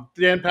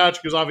 Dan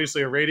Patrick is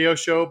obviously a radio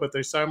show, but they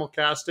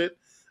simulcast it,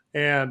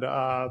 and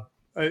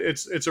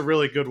it's a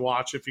really good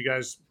watch if you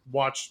guys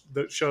watch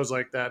the shows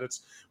like that.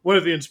 It's one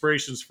of the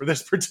inspirations for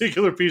this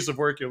particular piece of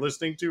work you're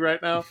listening to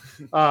right now.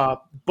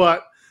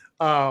 But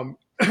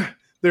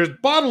there's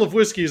bottle of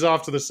whiskeys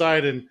off to the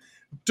side, and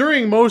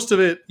during most of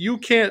it, you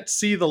can't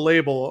see the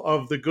label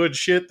of the good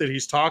shit that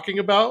he's talking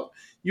about.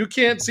 You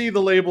can't see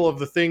the label of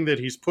the thing that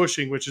he's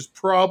pushing, which is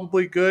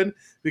probably good,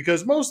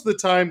 because most of the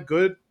time,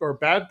 good or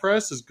bad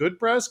press is good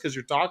press because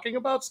you're talking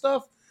about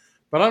stuff.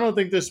 But I don't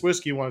think this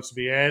whiskey wants to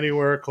be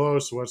anywhere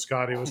close to what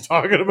Scotty was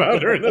talking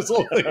about during this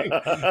whole thing.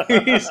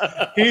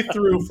 He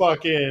threw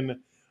fucking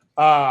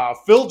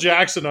Phil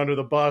Jackson under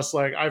the bus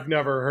like I've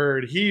never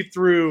heard. He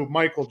threw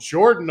Michael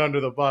Jordan under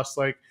the bus.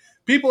 Like,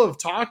 people have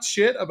talked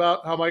shit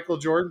about how Michael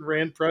Jordan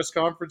ran press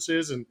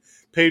conferences and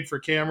paid for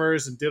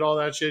cameras and did all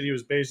that shit. He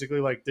was basically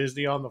like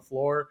Disney on the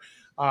floor.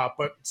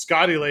 But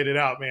Scotty laid it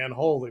out, man.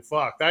 Holy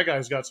fuck. That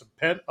guy's got some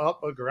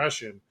pent-up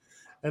aggression.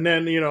 And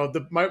then, you know,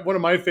 one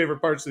of my favorite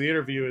parts of the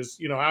interview is,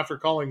 you know, after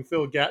calling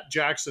Phil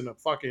Jackson a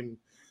fucking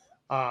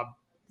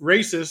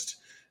racist,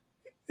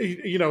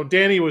 you know,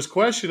 Danny was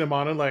questioning him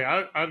on it, like,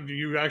 are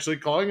you actually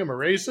calling him a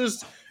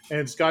racist?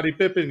 And Scottie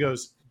Pippen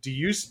goes, do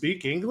you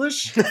speak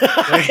English?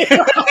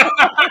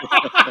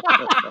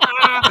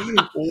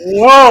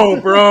 Whoa,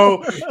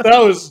 bro. That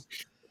was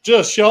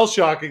just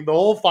shell-shocking. The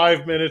whole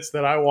 5 minutes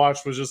that I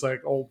watched was just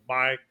like, oh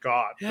my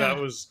God. Yeah. That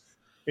was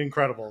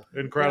incredible.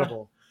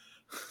 Incredible. Yeah.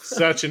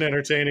 Such an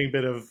entertaining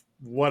bit of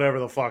whatever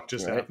the fuck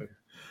just happened.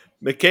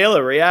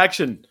 Michaela,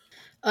 reaction.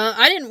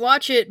 I didn't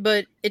watch it,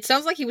 but it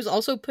sounds like he was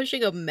also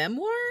pushing a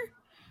memoir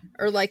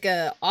or like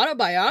a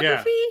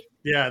autobiography.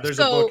 Yeah, there's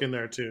a book in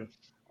there too.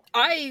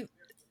 I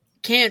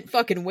can't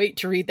fucking wait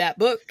to read that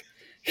book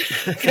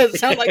because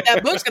it sounds like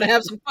that book's gonna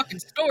have some fucking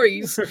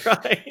stories.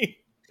 Right.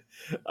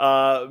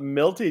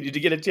 Milty, did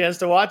you get a chance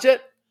to watch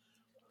it?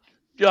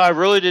 Yeah, I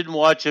really didn't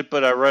watch it,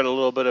 but I read a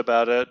little bit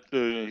about it.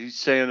 He's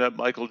saying that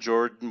Michael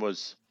Jordan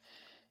was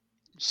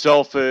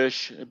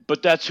selfish,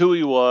 but that's who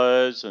he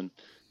was, and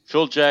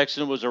Phil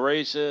Jackson was a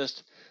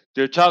racist.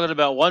 They're talking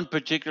about one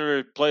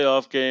particular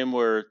playoff game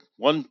where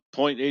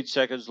 1.8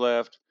 seconds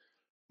left.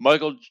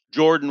 Michael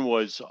Jordan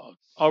was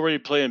already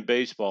playing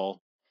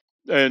baseball,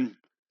 and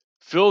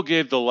Phil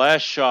gave the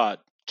last shot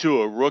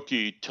to a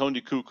rookie,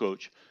 Tony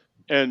Kukoc,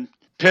 and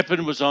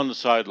Pippen was on the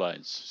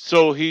sidelines.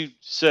 So he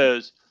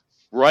says,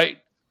 right,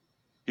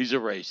 he's a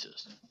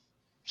racist.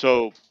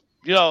 So,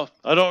 you know,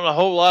 I don't know a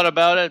whole lot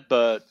about it,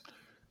 but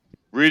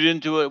read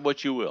into it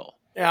what you will.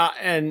 Yeah,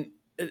 and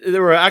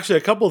there were actually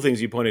a couple of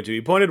things you pointed to.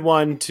 You pointed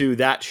one to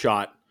that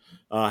shot,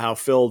 how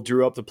Phil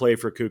drew up the play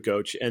for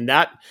Kukoc. And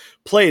that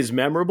play is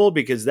memorable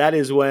because that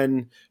is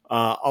when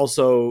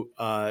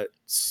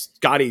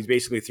Scotty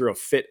basically threw a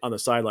fit on the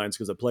sidelines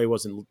because the play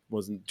wasn't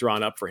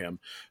drawn up for him.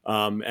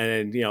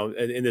 And, you know,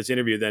 in this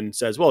interview then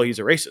says, well, he's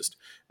a racist.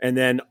 And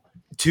then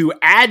to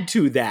add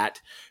to that,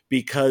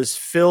 because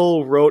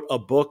Phil wrote a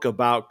book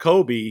about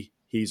Kobe,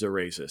 he's a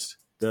racist.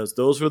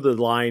 Those were the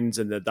lines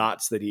and the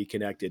dots that he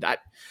connected. I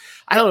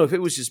don't know if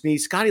it was just me.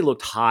 Scotty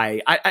looked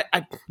high.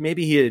 I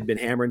maybe he had been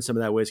hammering some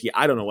of that whiskey.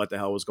 I don't know what the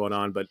hell was going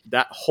on, but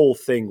that whole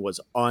thing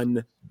was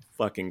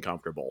unfucking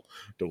comfortable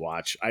to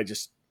watch. I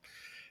don't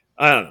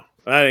know.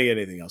 I didn't get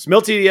anything else.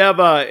 Milty, do you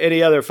have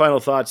any other final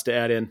thoughts to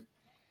add in?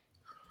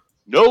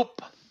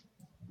 Nope.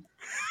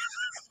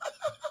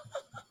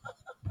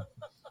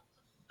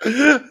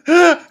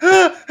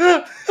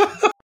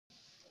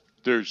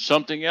 There's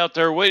something out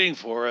there waiting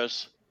for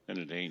us. And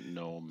it ain't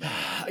no man.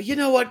 You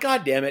know what?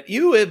 God damn it.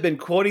 You have been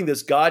quoting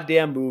this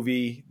goddamn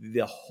movie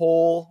the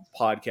whole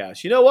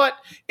podcast. You know what?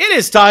 It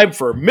is time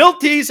for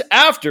Milty's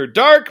After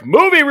Dark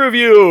Movie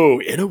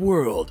Review. In a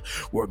world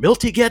where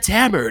Milty gets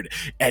hammered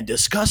and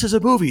discusses a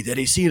movie that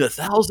he's seen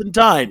 1,000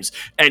 times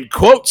and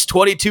quotes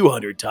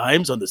 2,200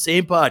 times on the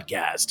same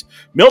podcast.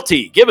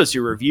 Milty, give us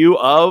your review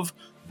of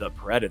The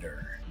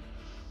Predator.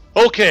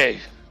 Okay.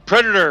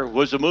 Predator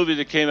was a movie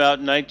that came out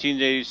in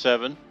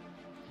 1987.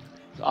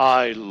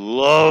 I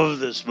love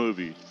this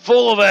movie.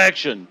 Full of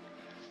action.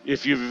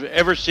 If you've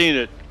ever seen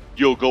it,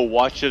 you'll go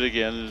watch it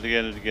again and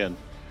again and again.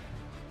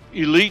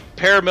 Elite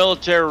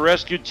paramilitary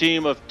rescue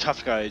team of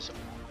tough guys.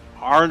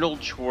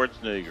 Arnold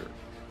Schwarzenegger,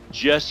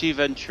 Jesse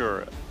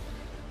Ventura,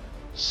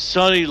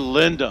 Sonny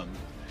Lindum.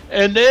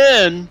 And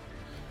then,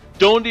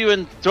 not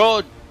even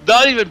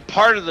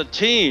part of the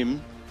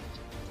team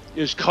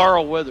is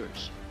Carl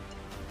Weathers.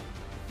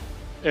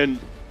 and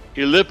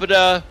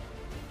Elipida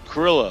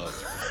Krylov.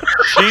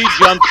 She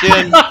jumps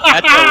in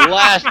at the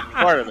last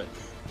part of it.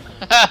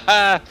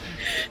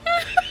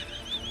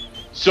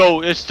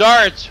 So it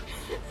starts.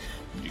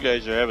 You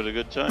guys are having a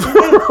good time.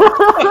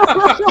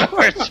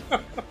 It starts.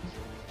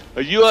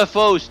 A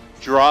UFO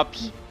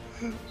drops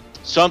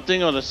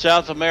something on a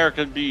South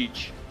American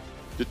beach.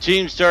 The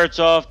team starts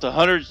off. The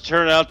hunters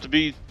turn out to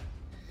be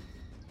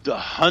the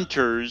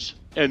hunters,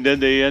 and then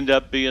they end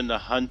up being the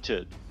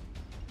hunted.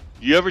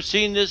 You ever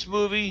seen this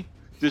movie?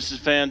 This is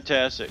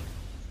fantastic.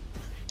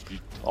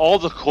 All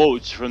the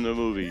quotes from the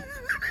movie.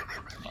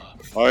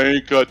 I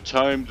ain't got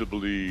time to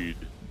bleed.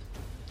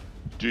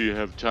 Do you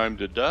have time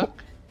to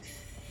duck?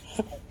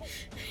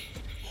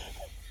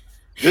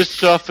 This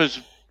stuff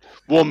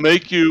will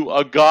make you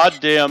a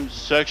goddamn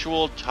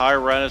sexual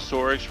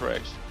Tyrannosaurus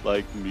Rex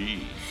like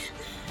me.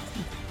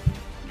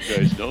 You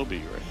guys know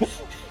me, right?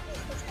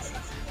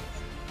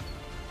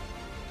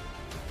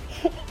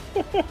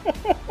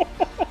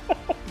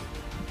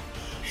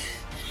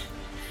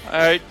 All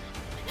right.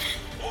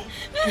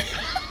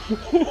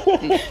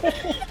 I'm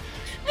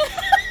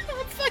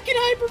fucking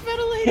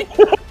hyperventilating.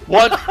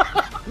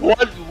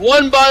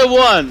 One by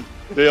one,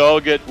 they all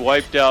get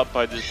wiped out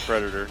by this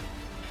predator.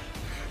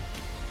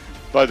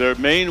 By their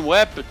main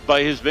weapon,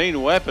 by his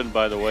main weapon,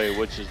 by the way,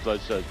 which is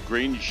that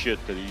green shit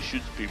that he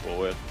shoots people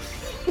with.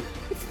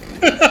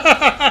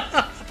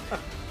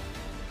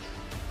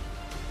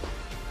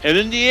 And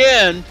in the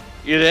end,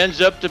 it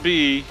ends up to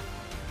be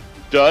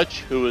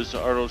Dutch, who is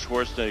Arnold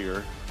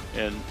Schwarzenegger,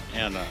 and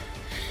Anna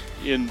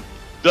in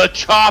The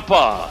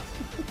Chopper.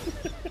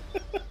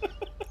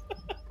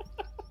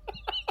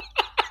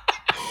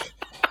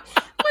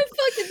 My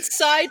fucking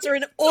sides are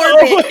in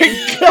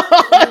orbit.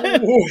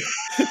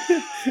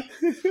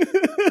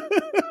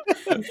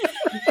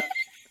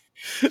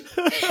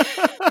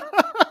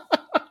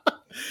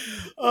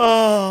 Oh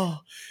Oh,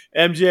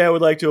 MJ, I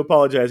would like to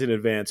apologize in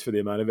advance for the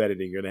amount of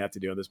editing you're going to have to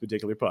do on this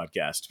particular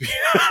podcast.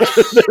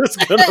 There's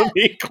going to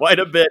be quite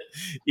a bit,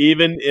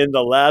 even in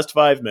the last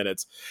 5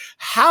 minutes.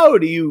 How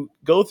do you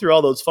go through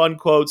all those fun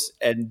quotes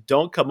and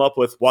don't come up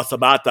with "What's the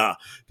matter?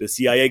 The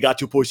CIA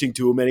got you pushing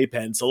too many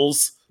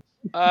pencils"?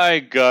 I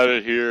got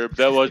it here.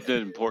 That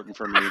wasn't important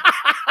for me.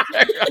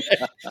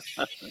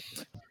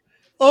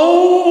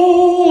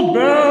 Old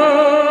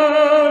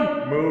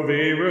Man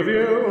Movie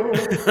Review.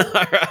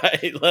 All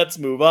right, let's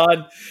move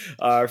on.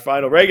 Our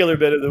final regular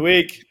bit of the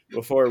week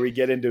before we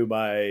get into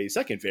my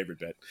second favorite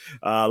bit.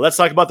 Let's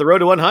talk about the road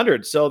to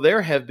 100. So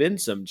there have been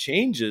some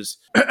changes.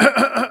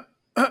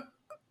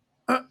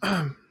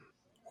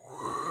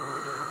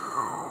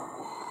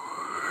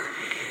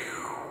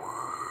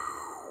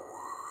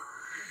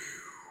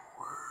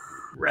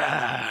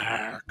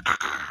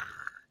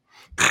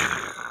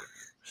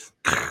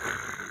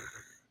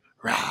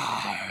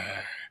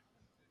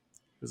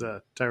 There's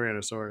a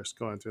Tyrannosaurus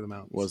going through the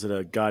mountains. Was it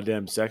a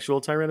goddamn sexual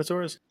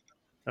Tyrannosaurus?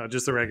 No,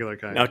 just the regular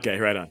kind. Okay,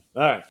 right on.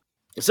 All right.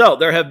 So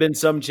there have been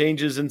some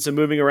changes and some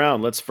moving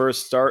around. Let's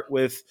first start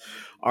with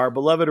our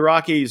beloved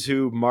Rockies,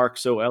 who Mark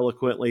so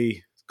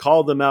eloquently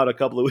called them out a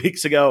couple of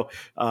weeks ago.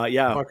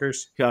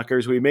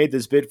 Fuckers, we made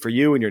this bid for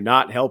you, and you're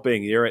not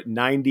helping. You're at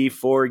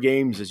 94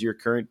 games as your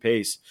current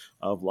pace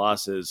of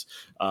losses.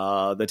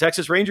 The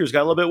Texas Rangers got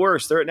a little bit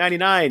worse. They're at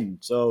 99,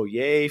 so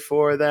yay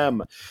for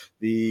them.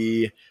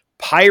 The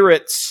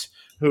Pirates,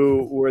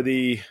 who were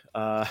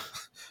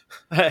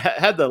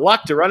had the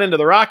luck to run into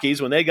the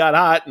Rockies when they got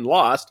hot and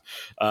lost.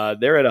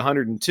 They're at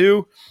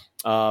 102.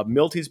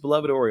 Milty's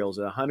beloved Orioles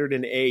at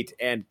 108.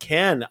 And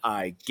can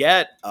I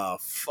get a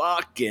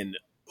fucking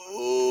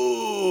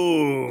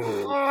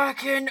ooh?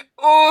 Fucking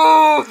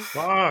oof.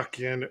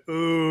 Fucking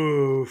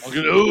oof.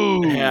 Fucking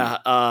ooh. Yeah,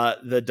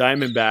 the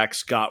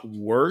Diamondbacks got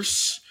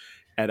worse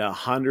at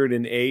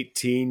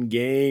 118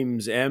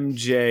 games.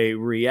 MJ,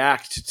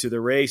 react to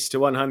the race to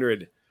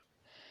 100.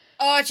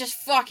 Oh, it just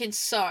fucking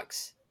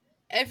sucks.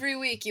 Every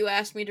week you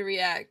ask me to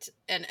react,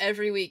 and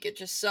every week it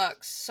just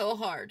sucks so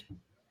hard.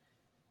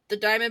 The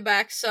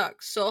Diamondbacks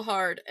suck so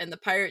hard, and the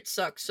Pirates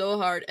suck so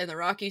hard, and the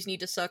Rockies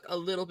need to suck a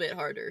little bit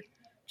harder.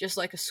 Just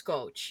like a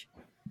scotch.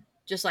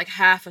 Just like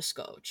half a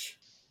scotch.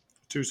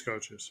 2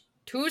 scotches.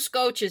 2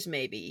 scotches,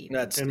 maybe.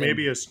 And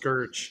maybe a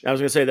scourge. I was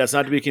going to say, that's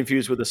not to be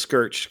confused with a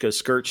scourge, because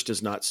scourge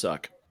does not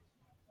suck.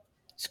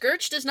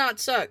 Scourge does not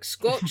suck.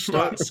 Scotch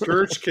sucks.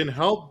 Scourge can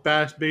help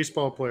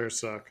baseball players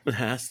suck.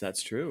 Yes,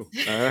 that's true.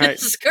 All right.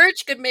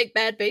 Scourge could make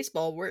bad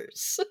baseball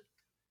worse.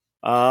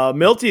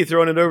 Milty,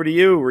 throwing it over to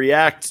you.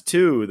 React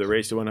to the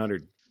race to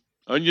 100.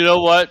 And you know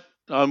what?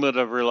 I'm going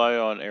to rely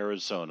on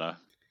Arizona.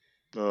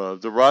 The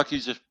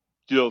Rockies,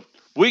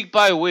 week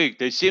by week,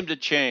 they seem to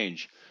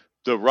change.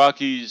 The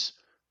Rockies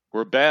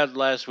were bad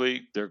last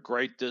week. They're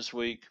great this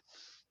week.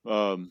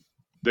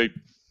 They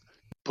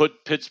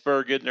put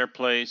Pittsburgh in their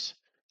place.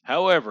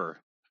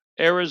 However,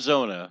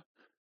 Arizona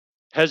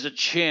has a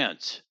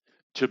chance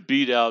to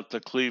beat out the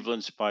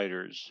Cleveland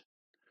Spiders.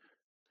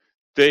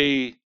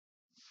 With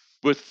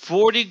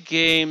 40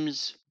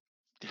 games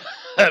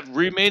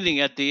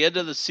remaining at the end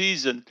of the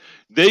season,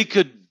 they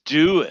could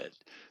do it.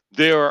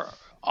 They are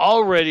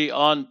already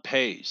on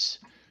pace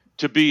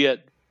to be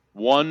at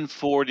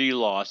 140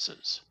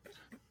 losses.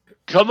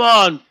 Come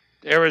on,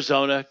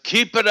 Arizona,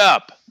 keep it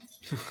up.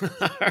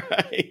 All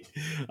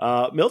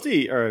right.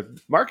 Milty or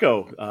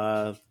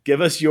Marco,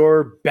 give us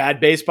your bad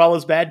baseball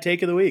is bad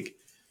take of the week.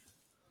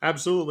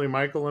 Absolutely,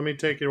 Michael. Let me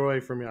take it away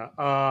from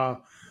you.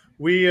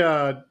 We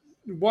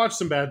watched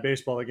some bad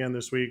baseball again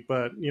this week,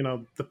 but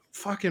the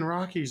fucking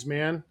Rockies,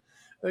 man.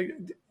 Like,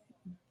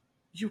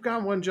 you've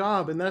got one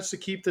job, and that's to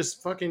keep this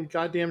fucking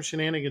goddamn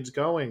shenanigans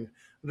going.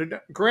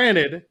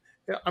 Granted,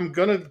 I'm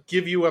gonna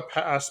give you a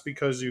pass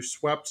because you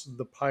swept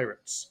the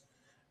Pirates,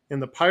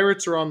 and the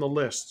Pirates are on the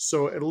list.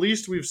 So at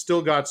least we've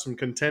still got some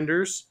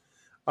contenders,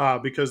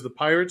 because the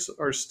Pirates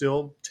are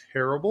still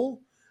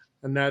terrible,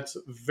 and that's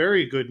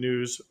very good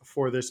news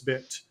for this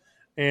bit.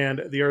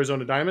 And the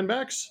Arizona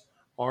Diamondbacks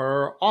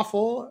are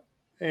awful,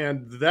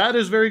 and that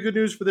is very good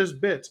news for this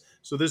bit.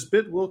 So this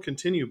bit will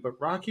continue. But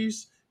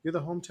Rockies, you're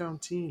the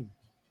hometown team.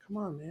 Come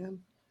on, man.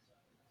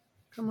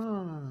 Come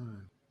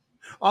on.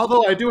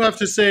 Although I do have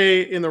to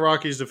say, in the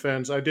Rockies'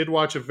 defense, I did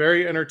watch a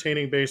very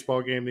entertaining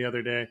baseball game the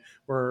other day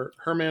where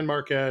Herman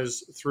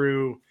Marquez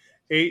threw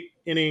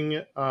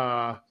 8-inning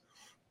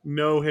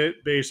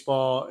no-hit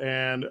baseball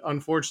and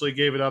unfortunately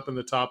gave it up in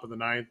the top of the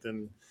ninth.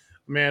 And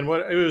man,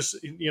 what it was,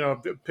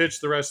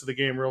 pitched the rest of the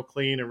game real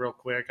clean and real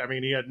quick. I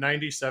mean, he had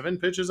 97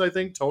 pitches, I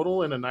think,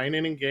 total in a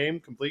 9-inning game,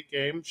 complete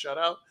game,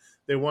 shutout.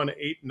 They won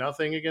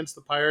 8-0 against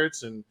the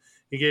Pirates, and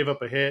he gave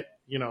up a hit,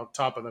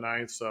 top of the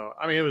ninth. So,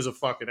 I mean, it was a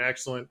fucking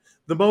excellent,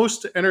 the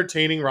most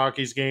entertaining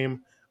Rockies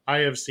game I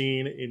have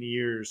seen in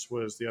years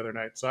was the other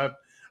night. So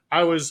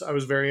I was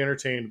very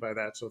entertained by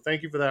that. So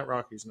thank you for that,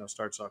 Rockies. Now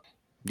start sucking.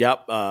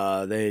 Yep,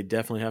 they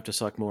definitely have to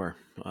suck more.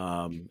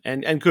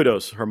 And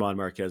kudos, Herman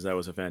Marquez. That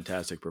was a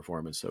fantastic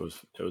performance. It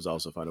was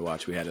also fun to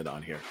watch. We had it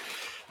on here.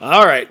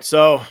 All right,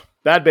 so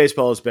bad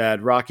baseball is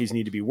bad. Rockies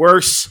need to be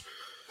worse,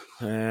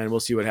 and we'll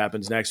see what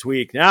happens next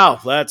week. Now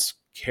let's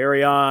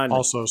carry on.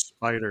 Also,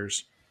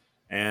 Spiders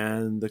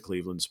and the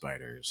Cleveland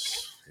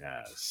Spiders.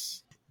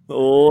 Yes,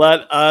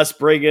 let us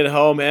bring it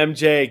home.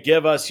 MJ,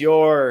 give us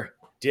your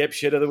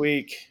dipshit of the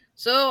week.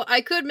 So I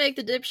could make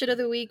the dipshit of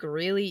the week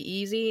really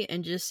easy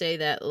and just say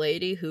that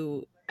lady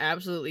who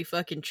absolutely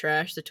fucking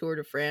trashed the Tour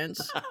de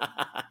France.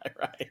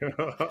 Right.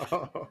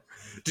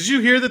 Did you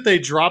hear that they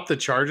dropped the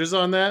charges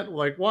on that?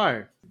 Like,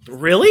 why?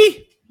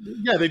 Really?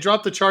 Yeah, they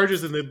dropped the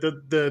charges, and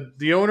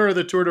the owner of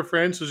the Tour de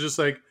France was just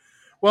like,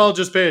 well,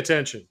 just pay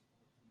attention.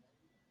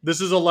 This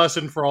is a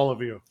lesson for all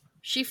of you.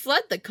 She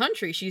fled the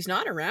country. She's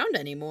not around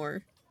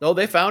anymore. No,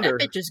 they found her.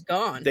 That bitch is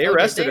gone. They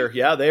arrested her.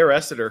 Yeah, they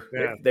arrested her.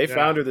 Yeah, they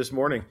found her this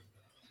morning.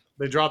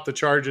 They dropped the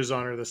charges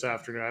on her this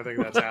afternoon. I think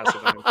that's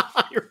asinine.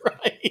 You're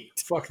right.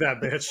 Fuck that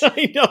bitch.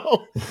 I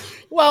know.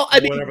 Well, I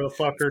mean, whatever the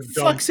fuck her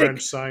dumb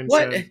French sign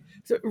said.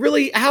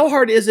 Really, how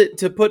hard is it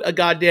to put a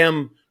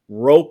goddamn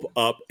rope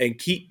up and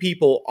keep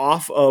people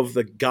off of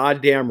the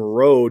goddamn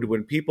road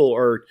when people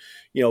are,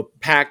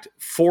 packed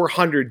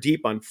 400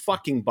 deep on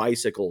fucking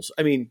bicycles?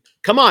 I mean,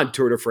 come on,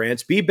 Tour de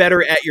France, be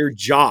better at your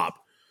job.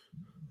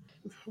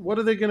 What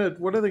are they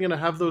gonna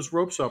have those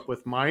ropes up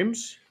with?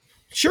 Mimes?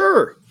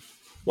 Sure.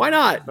 Why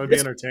not? That'd be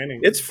entertaining.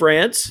 It's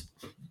France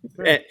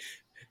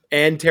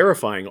and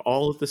terrifying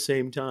all at the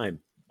same time.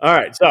 All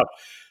right.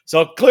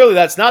 So clearly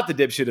that's not the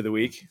dipshit of the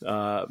week,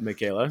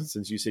 Michaela,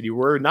 since you said you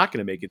were not going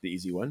to make it the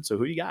easy one. So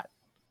who you got?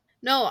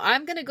 No,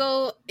 I'm going to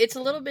go. It's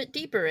a little bit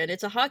deeper, and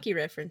it's a hockey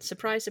reference.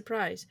 Surprise,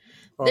 surprise.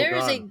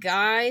 There's a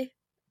guy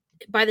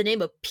by the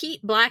name of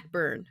Pete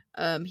Blackburn.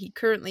 He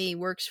currently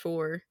works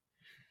for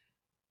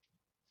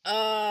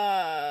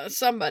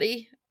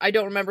somebody. I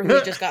don't remember who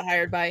he just got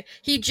hired by.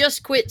 He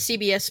just quit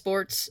CBS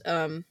Sports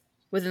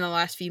within the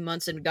last few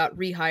months and got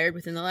rehired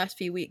within the last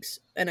few weeks.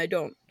 And I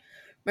don't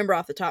remember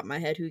off the top of my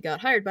head who he got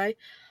hired by.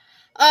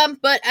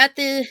 But at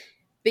the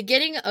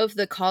beginning of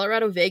the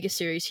Colorado Vegas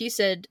series, he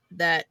said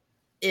that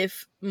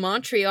if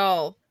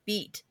Montreal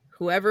beat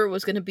whoever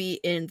was going to be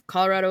in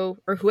Colorado,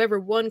 or whoever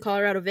won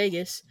Colorado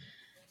Vegas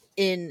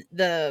in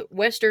the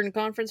Western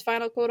Conference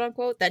Final, quote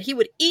unquote, that he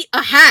would eat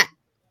a hat.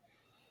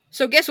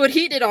 So guess what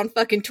he did on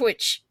fucking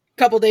Twitch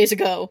couple days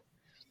ago?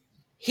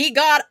 He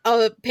got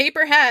a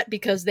paper hat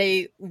because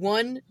they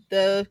won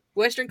the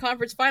Western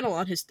Conference Final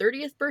on his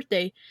 30th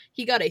birthday.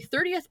 He got a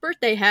 30th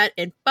birthday hat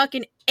and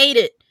fucking ate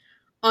it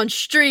on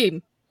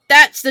stream.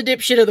 That's the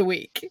dipshit of the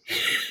week.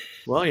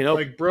 Well,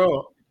 like,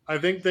 bro, I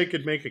think they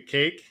could make a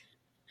cake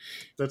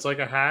that's like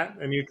a hat,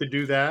 and you could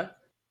do that.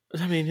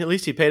 I mean, at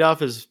least he paid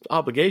off his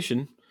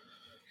obligation.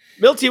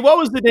 Milty, what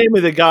was the name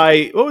of the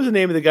guy? What was the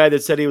name of the guy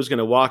that said he was going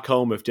to walk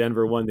home if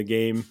Denver won the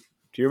game?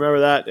 Do you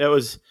remember that? It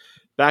was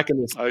back in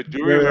the. I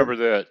do remember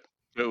that.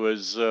 It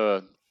was.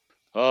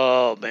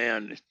 Oh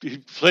man, he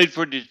played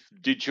for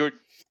Detroit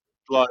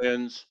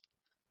Lions.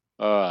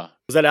 Was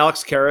that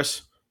Alex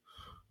Karras?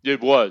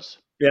 It was.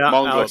 Yeah,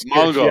 Mongo.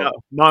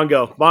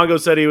 Mongo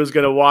said he was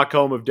going to walk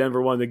home if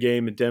Denver won the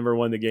game, and Denver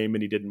won the game,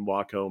 and he didn't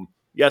walk home.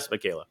 Yes,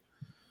 Michaela.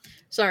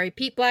 Sorry,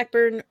 Pete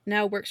Blackburn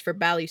now works for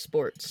Bally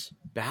Sports.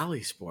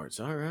 Bally Sports.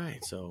 All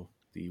right. So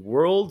The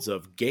worlds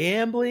of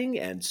gambling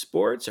and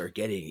sports are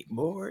getting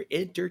more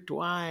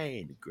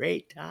intertwined.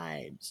 Great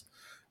times.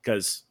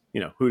 Because,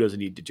 who doesn't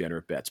need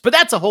degenerate bets? But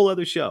that's a whole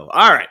other show.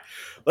 All right.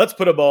 Let's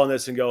put a ball in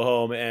this and go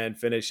home and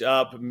finish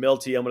up.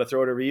 Milty, I'm going to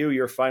throw it over to you.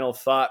 Your final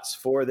thoughts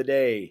for the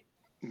day.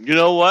 You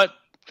know what?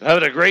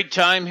 Having a great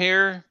time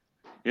here.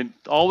 And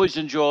always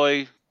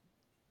enjoy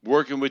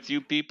working with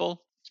you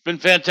people. It's been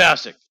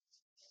fantastic.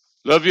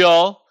 Love you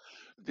all,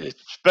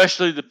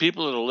 especially the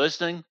people that are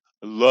listening.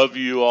 I love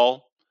you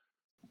all.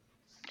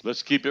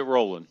 Let's keep it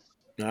rolling.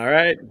 All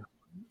right.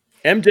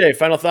 MJ,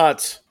 final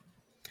thoughts.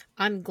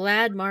 I'm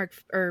glad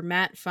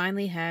Matt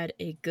finally had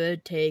a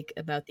good take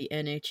about the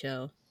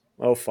NHL.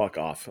 Oh, fuck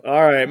off.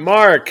 All right,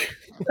 Mark.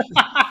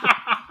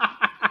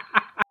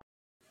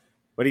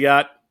 What do you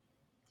got?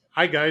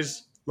 Hi,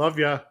 guys. Love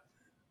ya.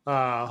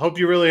 Hope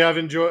you really have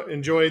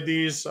enjoyed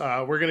these.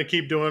 We're going to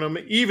keep doing them,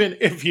 even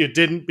if you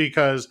didn't,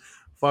 because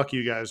fuck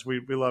you guys.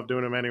 We love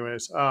doing them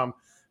anyways.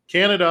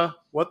 Canada,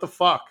 what the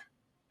fuck?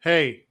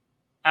 Hey,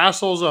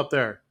 assholes up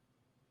there.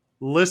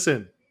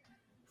 Listen.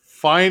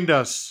 Find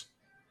us.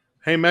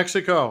 Hey,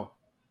 Mexico.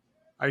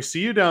 I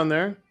see you down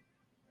there.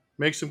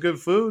 Make some good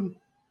food.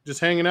 Just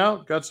hanging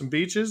out. Got some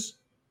beaches.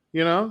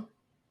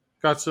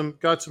 Got some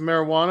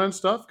marijuana and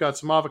stuff. Got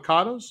some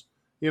avocados.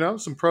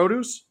 Some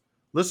produce.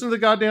 Listen to the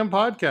goddamn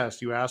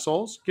podcast, you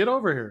assholes. Get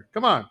over here.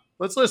 Come on.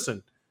 Let's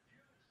listen.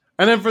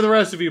 And then for the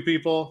rest of you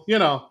people,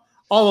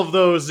 all of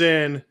those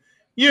in,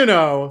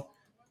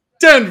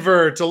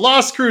 Denver to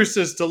Las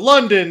Cruces to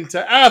London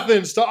to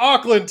Athens to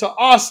Auckland to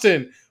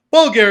Austin,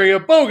 Bulgaria,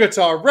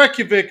 Bogota,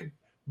 Reykjavik,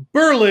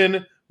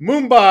 Berlin,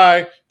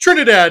 Mumbai,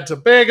 Trinidad,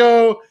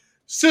 Tobago,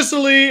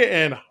 Sicily,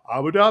 and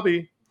Abu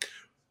Dhabi.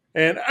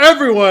 And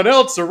everyone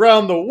else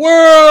around the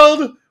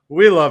world,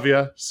 we love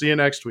you. See you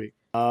next week.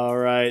 All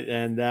right,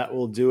 and that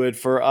will do it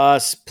for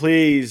us.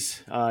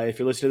 Please, if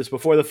you're listening to this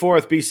before the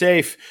 4th, be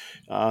safe,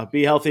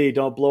 be healthy,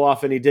 don't blow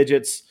off any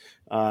digits,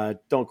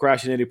 don't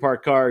crash into any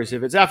parked cars.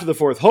 If it's after the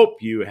 4th,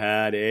 hope you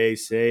had a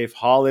safe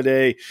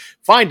holiday.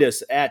 Find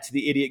us at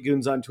The Idiot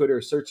Goons on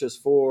Twitter. Search us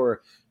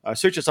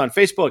on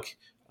Facebook.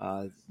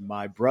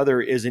 My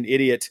brother is an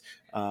idiot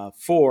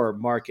for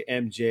Mark,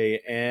 MJ,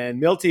 and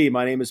Milty.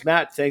 My name is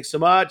Matt. Thanks so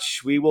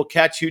much. We will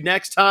catch you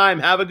next time.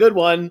 Have a good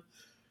one.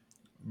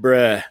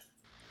 Bruh.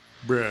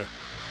 Bruh.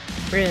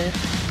 Bruh.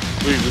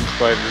 Cleveland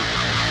Spiders.